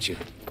nice to meet you.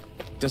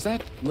 Does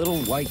that little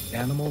white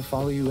animal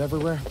follow you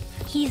everywhere?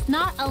 He's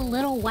not a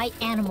little white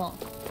animal.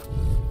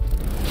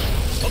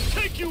 I'll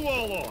take you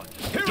all on.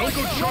 Don't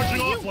go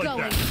charging off like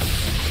that.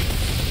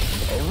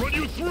 I'll run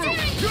you through. Well,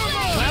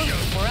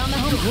 we're on the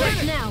home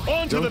stretch now.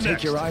 On to Don't the take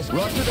next. your eyes.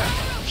 Roger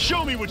that.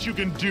 Show me what you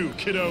can do,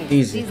 kiddo.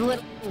 Easy. These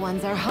little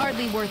ones are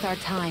hardly worth our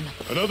time.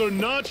 Another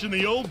notch in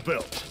the old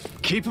belt.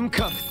 Keep them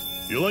coming.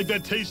 You like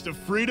that taste of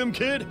freedom,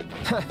 kid?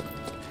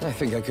 I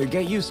think I could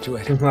get used to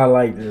it. I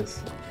like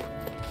this.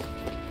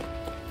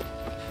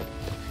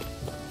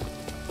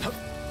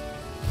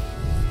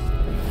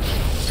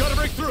 Gotta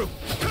break through.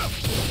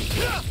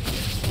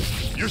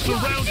 You're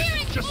surrounded.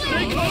 Just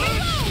stay calm.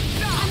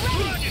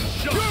 Dragon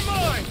shot. You're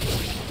mine!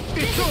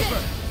 It's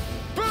over!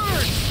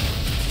 Burn!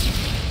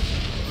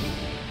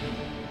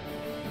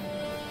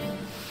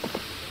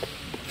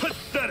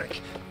 Pathetic.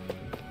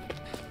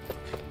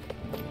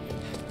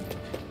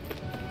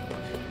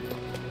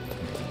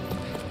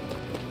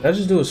 Did I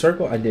just do a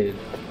circle? I did.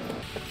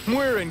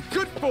 We're in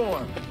good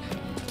form!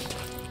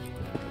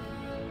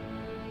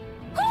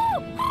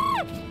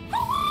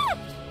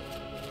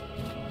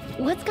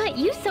 What's got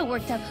you so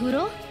worked up,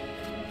 Hoodle?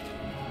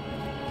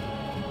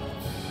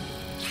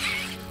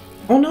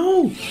 Oh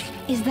no!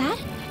 Is that?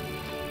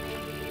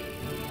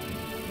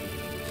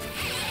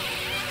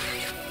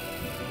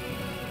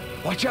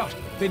 Watch out!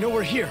 They know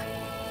we're here!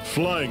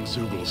 Flying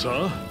Zoogles,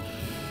 huh?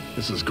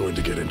 This is going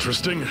to get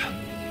interesting.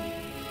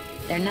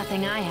 They're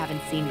nothing I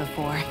haven't seen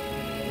before.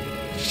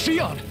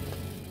 Shion!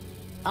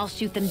 I'll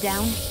shoot them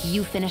down,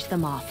 you finish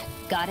them off.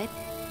 Got it?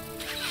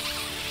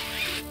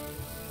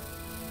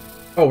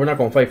 Oh, we're not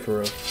gonna fight for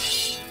real.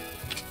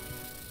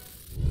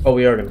 Oh,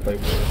 we are gonna fight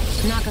for real.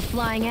 Knock a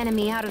flying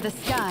enemy out of the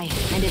sky,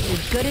 and it's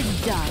as good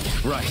as done.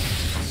 Right.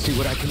 See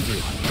what I can do.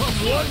 Come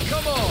one,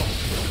 come all.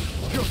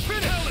 You're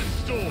finished. Talent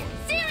storm.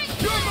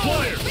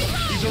 Fire.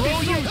 These are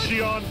all you,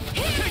 Shion.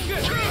 Take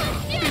this!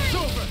 It's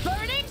over!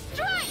 Burning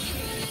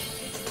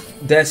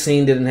strike! That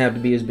scene didn't have to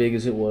be as big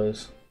as it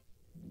was.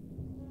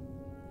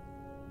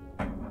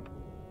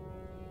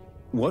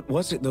 What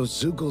was it those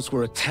Zoogles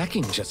were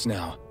attacking just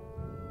now?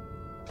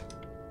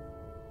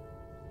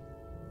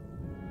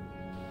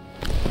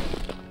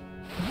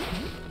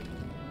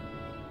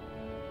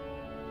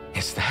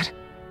 Is that?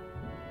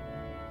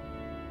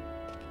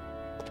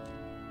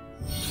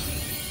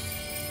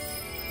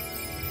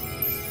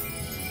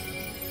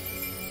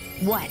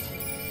 What?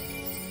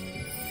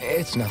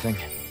 It's nothing.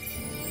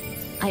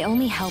 I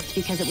only helped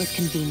because it was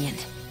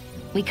convenient.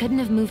 We couldn't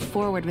have moved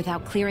forward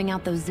without clearing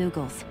out those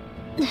Zoogles.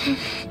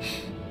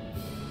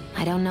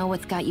 I don't know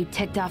what's got you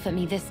ticked off at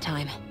me this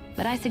time,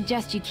 but I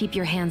suggest you keep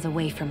your hands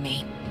away from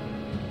me.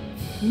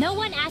 No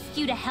one asked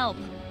you to help.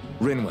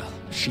 Rinwell,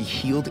 she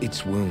healed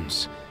its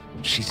wounds.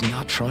 She's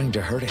not trying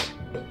to hurt it.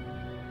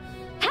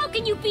 How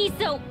can you be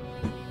so...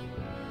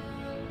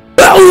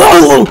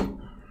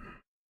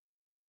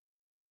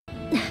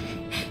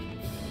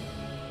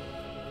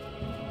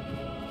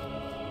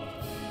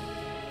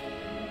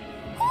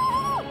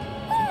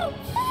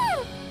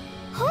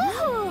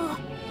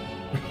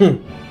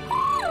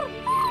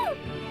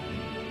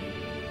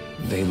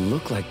 They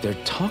look like they're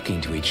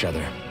talking to each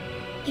other.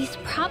 He's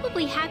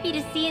probably happy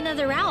to see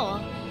another owl.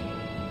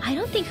 I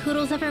don't think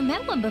Hoodle's ever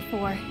met one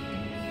before.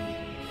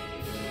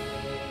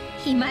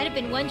 He might have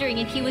been wondering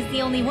if he was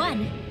the only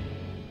one.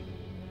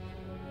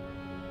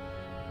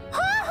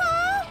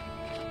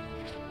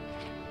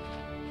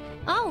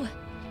 Oh.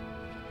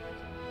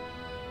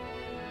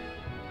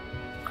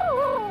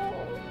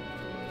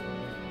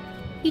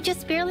 You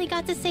just barely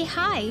got to say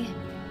hi.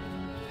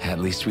 At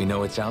least we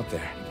know it's out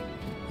there.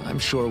 I'm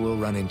sure we'll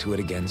run into it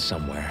again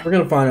somewhere. We're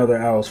gonna find other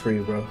owls for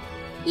you, bro.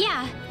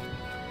 Yeah,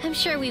 I'm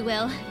sure we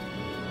will.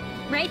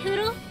 Right,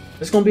 Hoodle?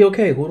 It's gonna be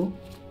okay, Hoodle.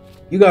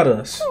 You got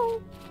us.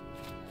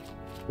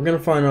 We're gonna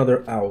find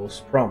other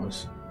owls,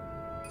 promise.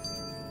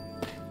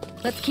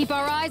 Let's keep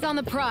our eyes on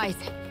the prize.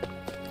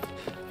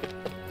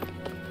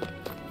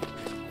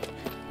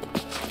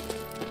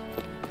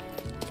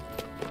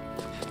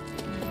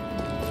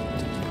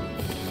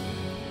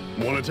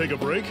 Want to take a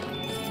break?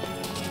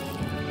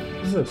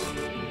 What is this?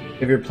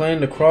 If you're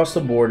planning to cross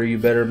the border, you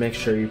better make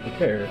sure you're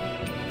prepared.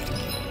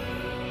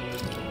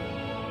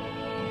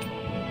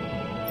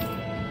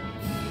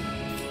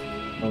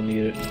 Don't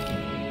need it.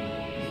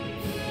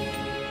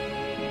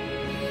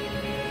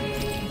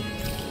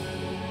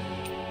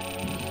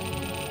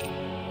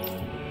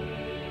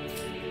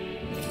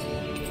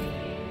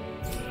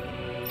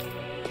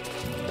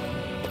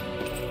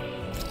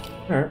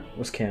 Alright,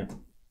 let's camp.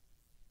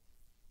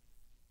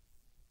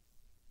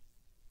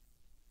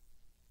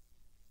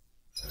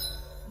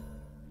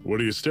 What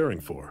are you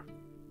staring for?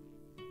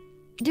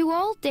 Do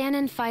all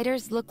Danon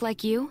fighters look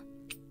like you?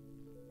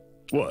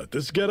 What,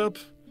 this getup?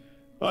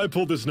 I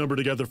pulled this number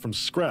together from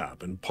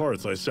scrap and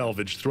parts I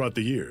salvaged throughout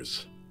the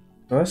years.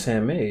 Oh, that's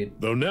handmade.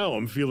 Though now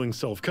I'm feeling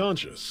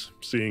self-conscious,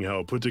 seeing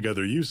how put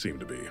together you seem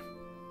to be.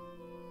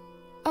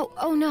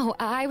 Oh no,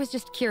 I was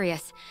just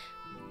curious.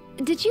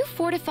 Did you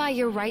fortify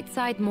your right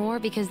side more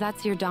because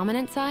that's your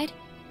dominant side?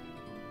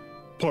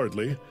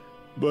 Partly,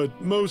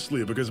 but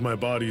mostly because my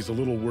body's a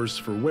little worse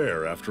for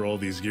wear after all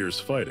these years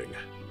fighting.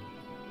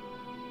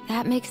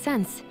 That makes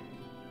sense.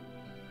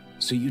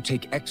 So you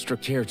take extra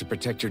care to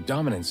protect your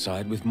dominant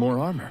side with more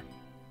armor.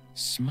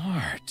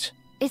 Smart.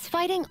 Is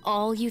fighting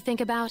all you think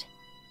about?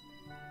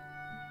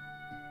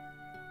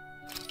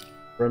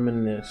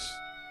 Reminisce.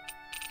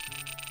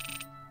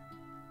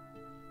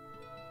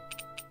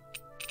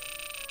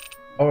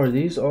 Oh, are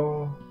these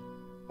all?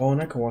 Oh,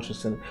 and I can watch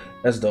this in.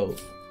 That's dope.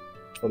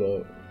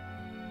 Hold up.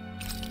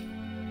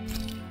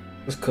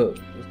 Let's cook.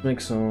 Let's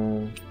make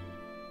some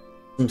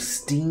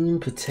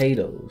steamed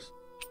potatoes.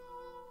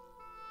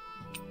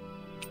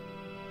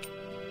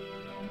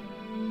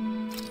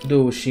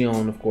 Do it with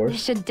Shion, of course.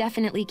 This should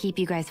definitely keep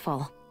you guys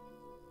full.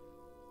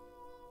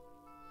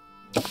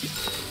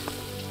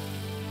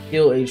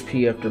 Heal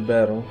HP after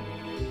battle.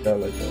 I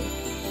like that.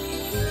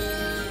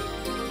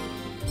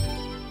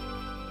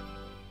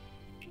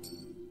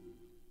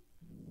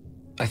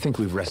 I think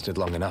we've rested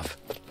long enough.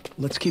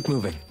 Let's keep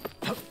moving.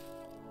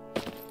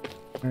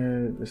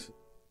 This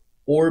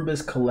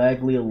Orbis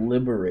Calaglia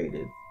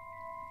liberated.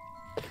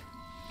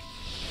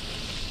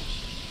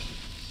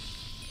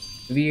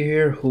 If you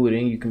hear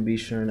hooting, you can be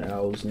sure an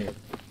owl's near.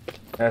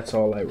 That's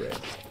all I read.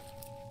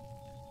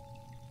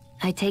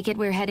 I take it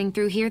we're heading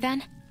through here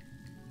then?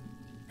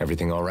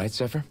 Everything all right,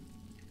 Zephyr?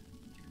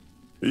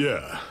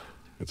 Yeah,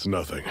 it's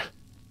nothing.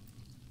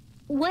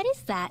 What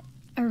is that?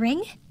 A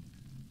ring?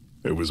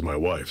 It was my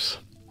wife's.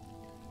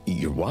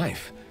 Your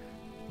wife?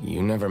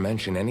 You never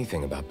mentioned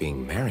anything about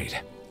being married.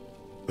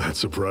 That's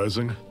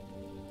surprising?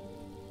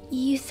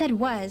 You said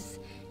was.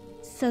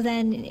 So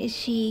then, is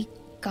she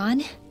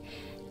gone?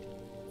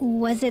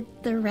 Was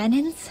it the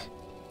Renans?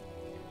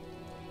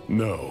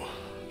 No,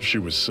 she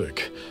was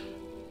sick.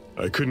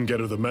 I couldn't get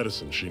her the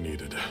medicine she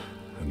needed,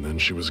 and then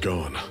she was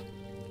gone.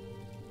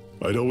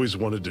 I'd always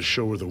wanted to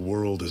show her the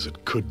world as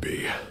it could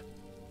be.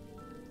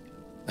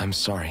 I'm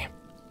sorry.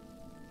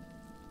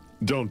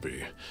 Don't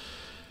be.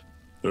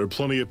 There are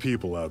plenty of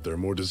people out there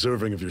more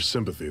deserving of your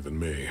sympathy than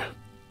me.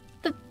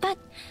 But...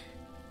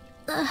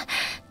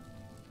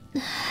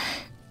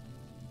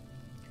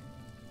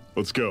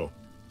 Let's go.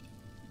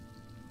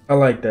 I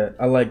like that.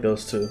 I like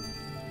those two.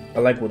 I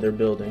like what they're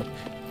building.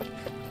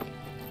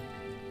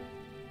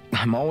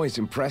 I'm always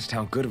impressed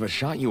how good of a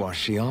shot you are,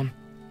 Shion.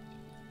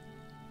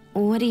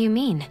 What do you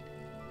mean?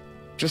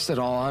 Just that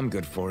all I'm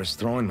good for is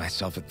throwing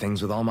myself at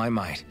things with all my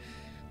might.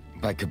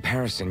 By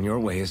comparison, your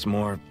way is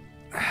more...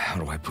 how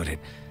do I put it?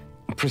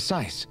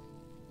 Precise.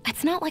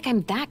 It's not like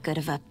I'm that good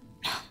of a...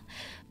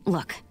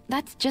 Look,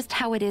 that's just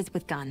how it is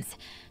with guns.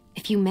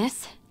 If you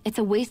miss, it's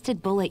a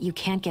wasted bullet you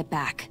can't get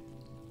back.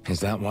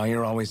 Is that why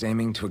you're always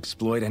aiming to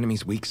exploit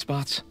enemies' weak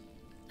spots?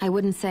 I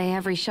wouldn't say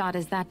every shot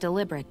is that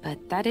deliberate,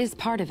 but that is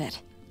part of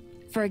it.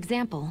 For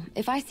example,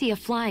 if I see a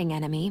flying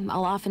enemy,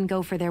 I'll often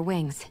go for their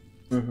wings.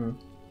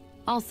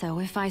 Also,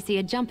 if I see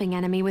a jumping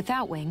enemy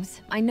without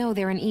wings, I know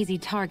they're an easy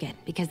target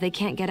because they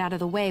can't get out of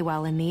the way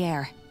while in the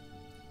air.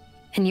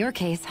 In your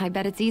case, I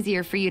bet it's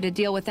easier for you to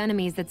deal with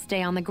enemies that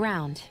stay on the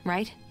ground,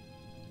 right?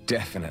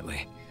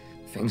 Definitely.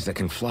 Things that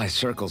can fly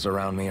circles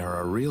around me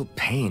are a real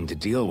pain to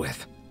deal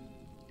with.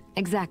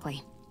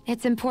 Exactly.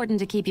 It's important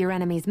to keep your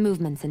enemy's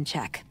movements in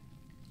check.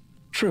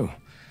 True.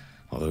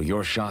 Although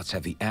your shots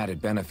have the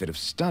added benefit of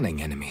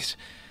stunning enemies,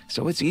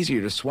 so it's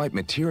easier to swipe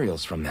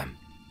materials from them.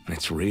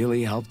 It's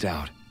really helped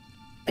out.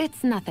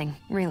 It's nothing,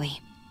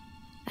 really.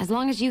 As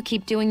long as you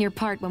keep doing your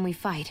part when we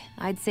fight,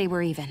 I'd say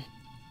we're even.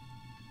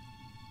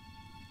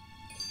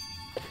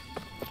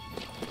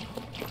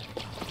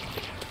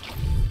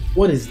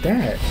 What is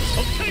that?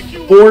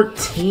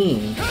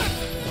 14.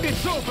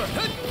 It's over.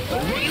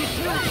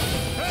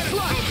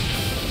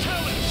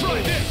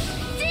 Try this.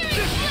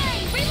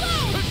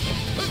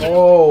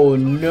 Oh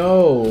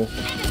no.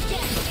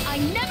 I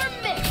never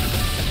miss!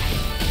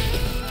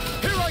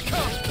 Here I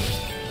come.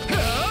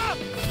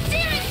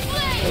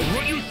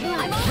 Run you through!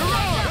 I'm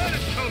Had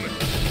it coming!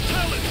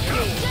 Talent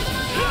go!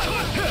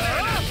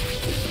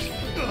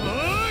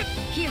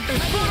 Here,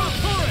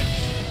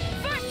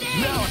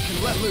 Now I can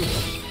let loose.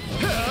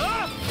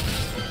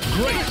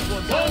 Great!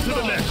 On to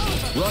the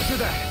next! Roger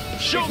that.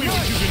 Show me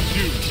what you can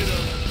do, kiddo!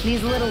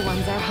 These little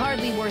ones are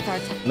hardly worth our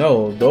time.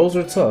 No, those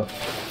are tough.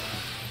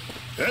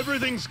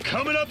 Everything's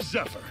coming up,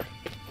 Zephyr.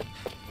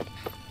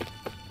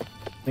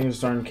 Things are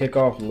starting to kick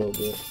off a little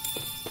bit.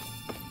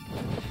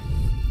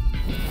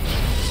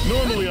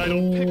 Normally I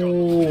don't pick up.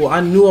 Oh,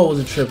 I knew I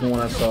wasn't tripping when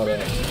I saw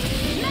that.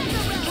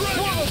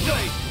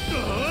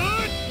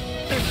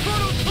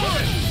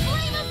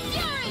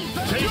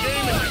 Take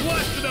aim and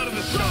blast it out of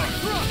the sky.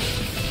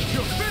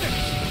 You're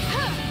finished.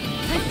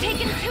 I've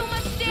taken too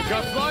much damage.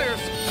 Got flyers.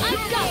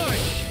 I'm done.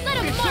 Let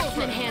a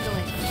marksman handle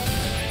it.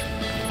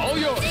 All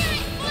yours.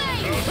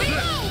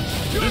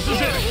 This is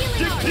it.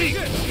 Dig deep.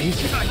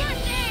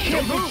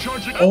 Don't go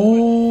charging up.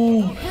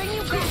 Oh, Bring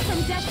you back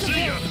from death to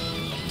See ya.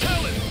 this.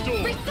 Talent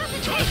storm.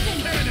 Resuscitation.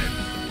 Cannon.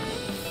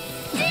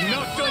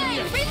 Not done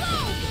yet.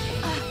 Reload.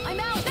 I'm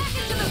out. Back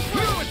into the No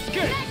flow.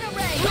 escape. Mega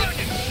ray.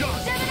 Dragon shot.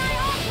 Gemini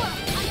Aqua.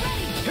 I'm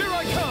ready. Here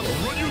I come.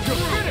 Run you You're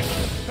through. finished.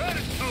 Had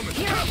it coming.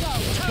 Here I go.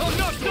 I'm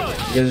not done.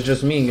 I guess it's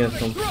just me against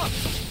them.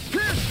 Thrust.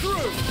 Pierce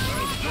through.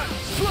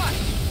 Slash.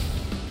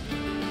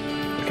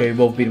 Okay, we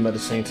both beat him at the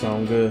same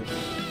time. Good.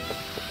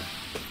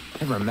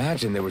 Never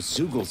imagined there were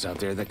Zeugles out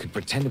there that could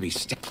pretend to be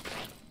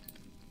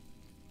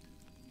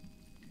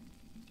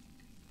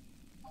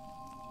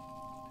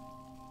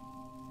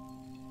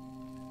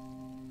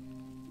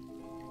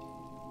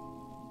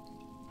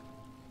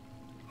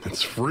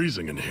It's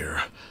freezing in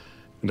here.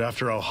 And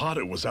after how hot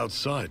it was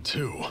outside,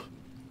 too.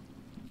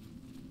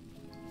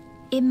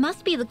 It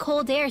must be the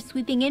cold air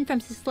sweeping in from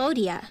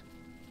Cyslodia.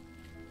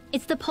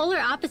 It's the polar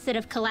opposite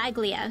of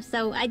Calaglia,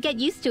 so I'd get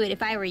used to it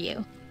if I were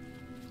you.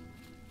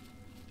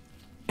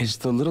 Is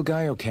the little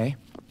guy okay?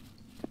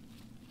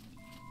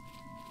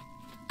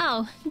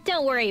 Oh,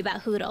 don't worry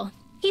about Hoodle.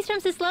 He's from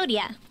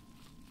Cyslodia.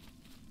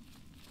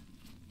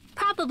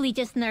 Probably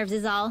just nerves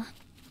is all.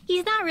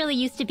 He's not really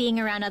used to being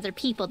around other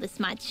people this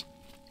much.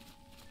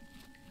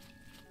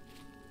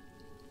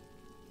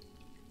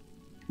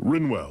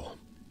 Rinwell,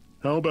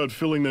 how about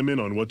filling them in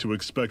on what to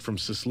expect from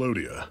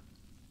Cyslodia?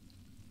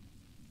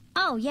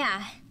 Oh,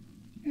 yeah.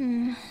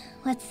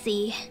 Let's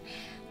see.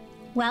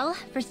 Well,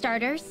 for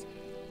starters,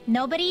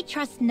 nobody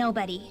trusts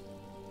nobody.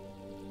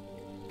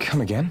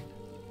 Come again?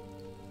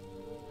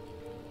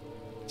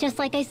 Just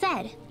like I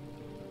said.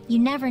 You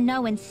never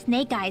know when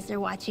Snake Eyes are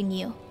watching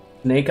you.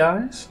 Snake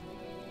Eyes?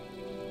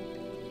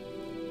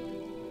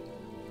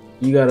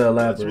 You gotta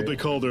elaborate. That's what they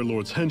call their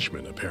lord's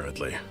henchmen,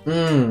 apparently.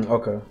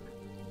 Okay.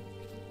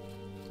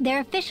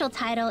 Their official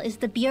title is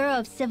the Bureau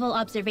of Civil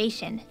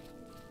Observation.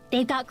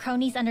 They've got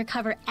cronies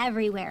undercover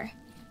everywhere,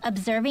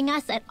 observing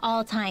us at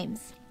all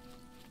times.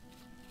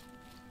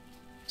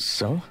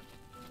 So?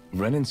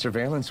 Renin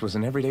surveillance was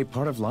an everyday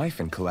part of life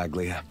in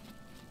Calaglia.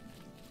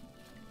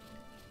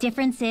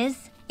 Difference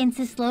is, in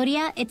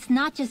Cyslodia, it's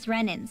not just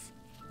Renins.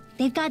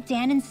 They've got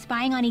Danans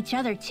spying on each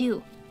other,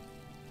 too.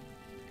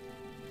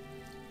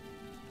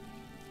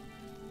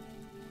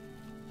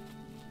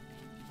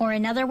 Or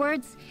in other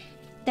words,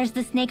 there's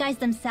the Snake Eyes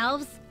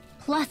themselves,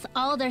 plus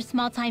all their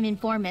small-time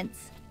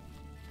informants.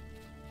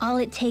 All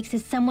it takes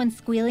is someone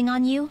squealing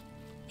on you,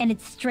 and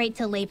it's straight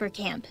to labor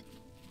camp.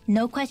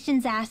 No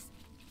questions asked,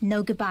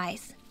 no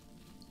goodbyes.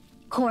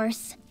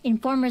 Course,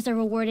 informers are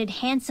rewarded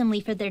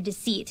handsomely for their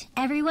deceit.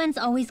 Everyone's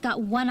always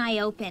got one eye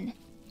open,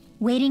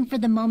 waiting for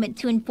the moment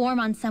to inform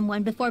on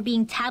someone before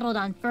being tattled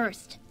on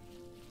first.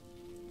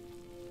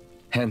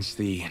 Hence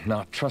the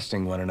not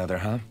trusting one another,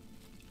 huh?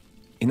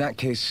 In that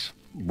case,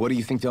 what do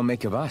you think they'll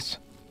make of us?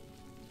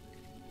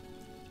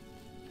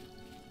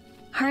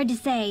 Hard to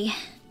say.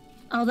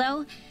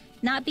 Although,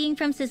 not being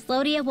from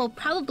Cyslodia will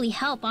probably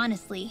help,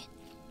 honestly.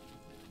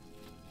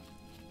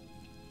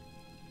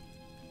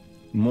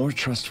 More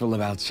trustful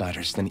of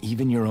outsiders than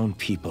even your own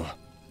people.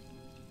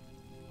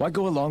 Why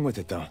go along with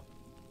it, though?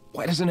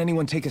 Why doesn't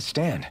anyone take a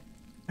stand?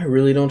 I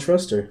really don't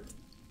trust her.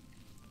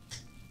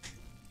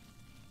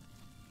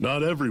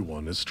 Not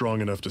everyone is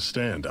strong enough to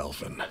stand,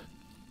 Alphen.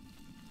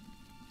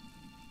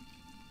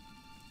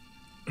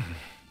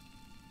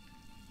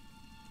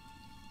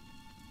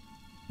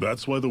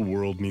 That's why the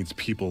world needs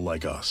people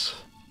like us.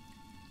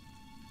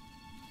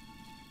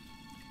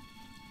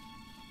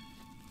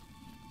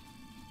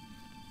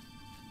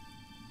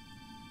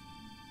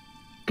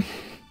 I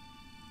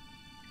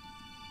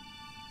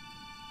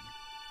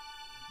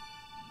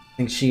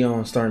think she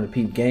starting to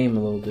peep game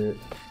a little bit.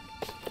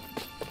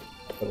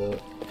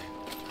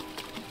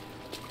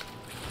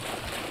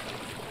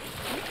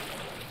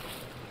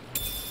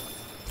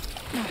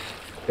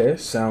 Okay,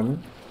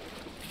 salmon.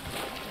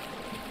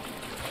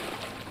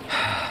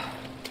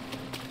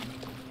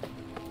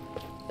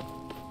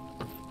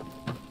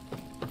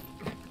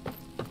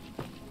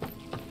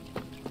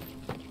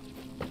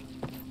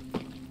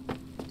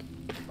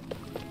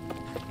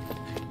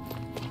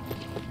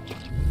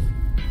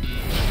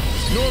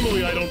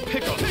 Normally I don't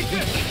pick on Take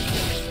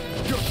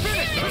this! You're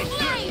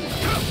finished!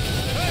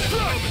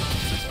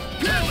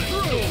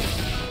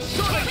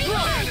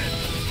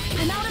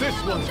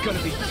 This one's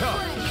gonna be tough.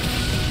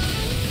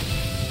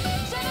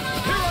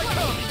 Here I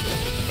come!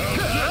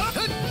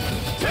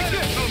 Take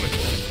it!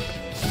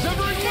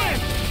 Severing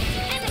wind!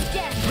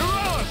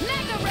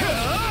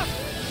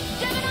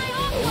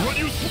 I'll run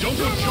you. Don't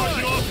go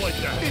charging off like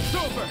that. It's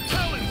over!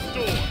 Talon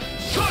Storm!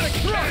 Sonic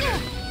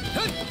Cannon!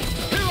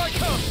 Here I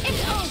come!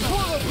 It's over!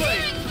 Swallow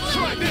Blade!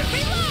 Try this!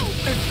 Reload!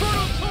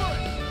 Infernal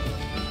Torrent!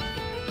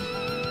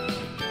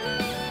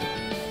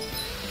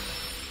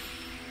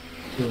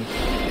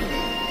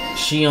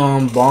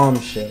 Shion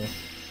Bombshell.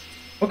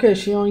 Okay,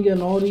 Shion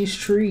getting all these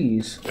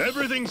trees.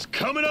 Everything's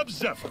coming up,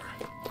 Zephyr.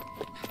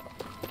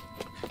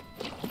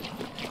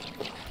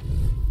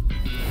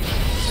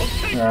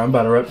 Alright, I'm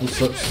about to wrap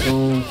this up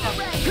soon.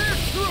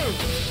 Pierce through!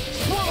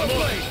 Swallow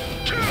Blade!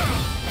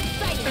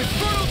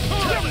 Infernal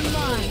Torrent!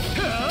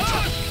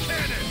 Touch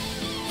Cannon!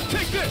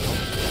 Take this!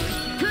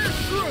 Pierce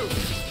through!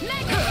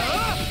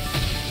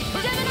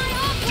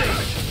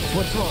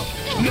 What's wrong?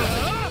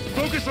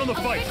 Focus on the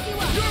fight.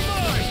 You're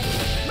mine!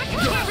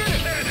 Touch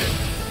Cannon!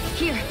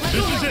 Here, let's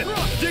This go. is it.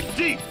 Dig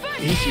deep.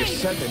 Easier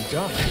said than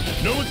done.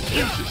 No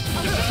excuses.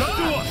 This is up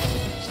to us.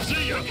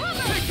 See ya.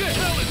 Take this!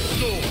 Talon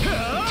Storm!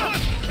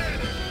 Touch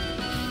Cannon!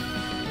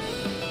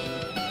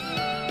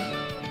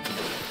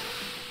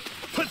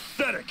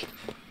 Pathetic.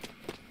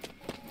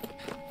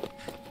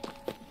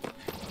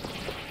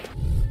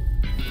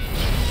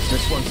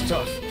 This one's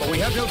tough, but we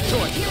have no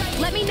choice.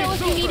 Let me know if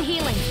you need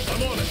healing.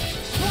 I'm on it.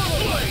 Swallow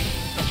Blade!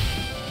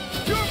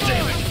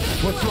 Damn it.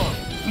 What's wrong?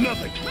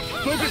 Nothing.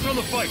 Focus on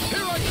the fight.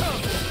 Here I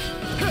come!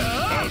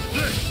 How's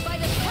this? By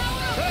the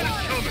power of That is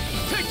water. coming.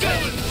 Take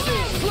Talon this!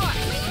 Storm! Slash!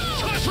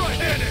 Touch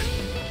Cannon!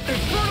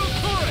 Infernal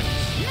Torrent!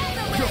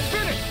 You're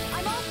finished!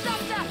 I'm all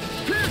stopped up.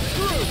 Pierce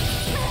through!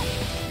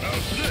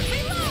 How's this?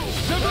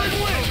 Severing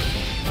wind!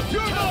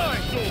 You're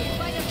mine!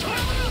 By the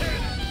power of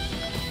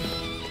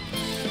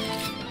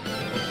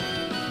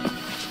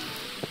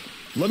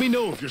Let me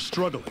know if you're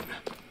struggling.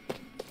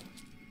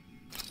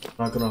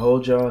 I'm not gonna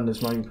hold y'all, and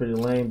this might be pretty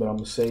lame, but I'm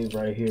gonna save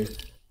right here.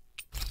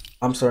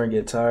 I'm starting to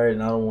get tired,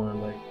 and I don't want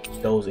to like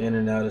doze in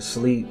and out of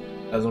sleep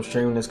as I'm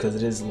streaming this because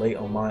it is late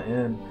on my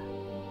end.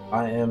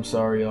 I am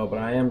sorry, y'all, but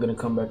I am gonna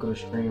come back with a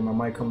stream. I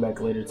might come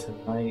back later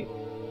tonight.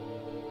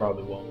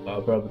 Probably won't.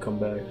 I'll probably come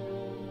back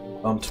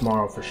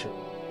tomorrow for sure.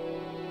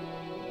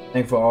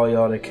 Thank for all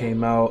y'all that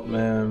came out,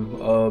 man.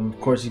 Of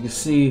course, you can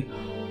see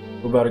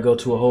we're about to go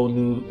to a whole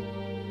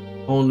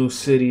new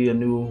city, a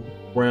new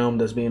realm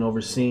that's being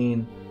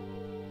overseen.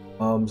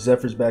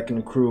 Zephyr's back in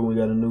the crew. We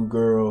got a new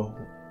girl.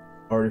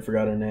 Already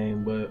forgot her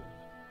name, but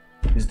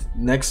this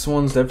next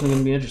one's definitely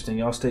gonna be interesting.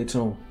 Y'all stay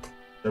tuned.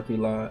 Zephyr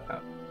Live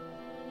out.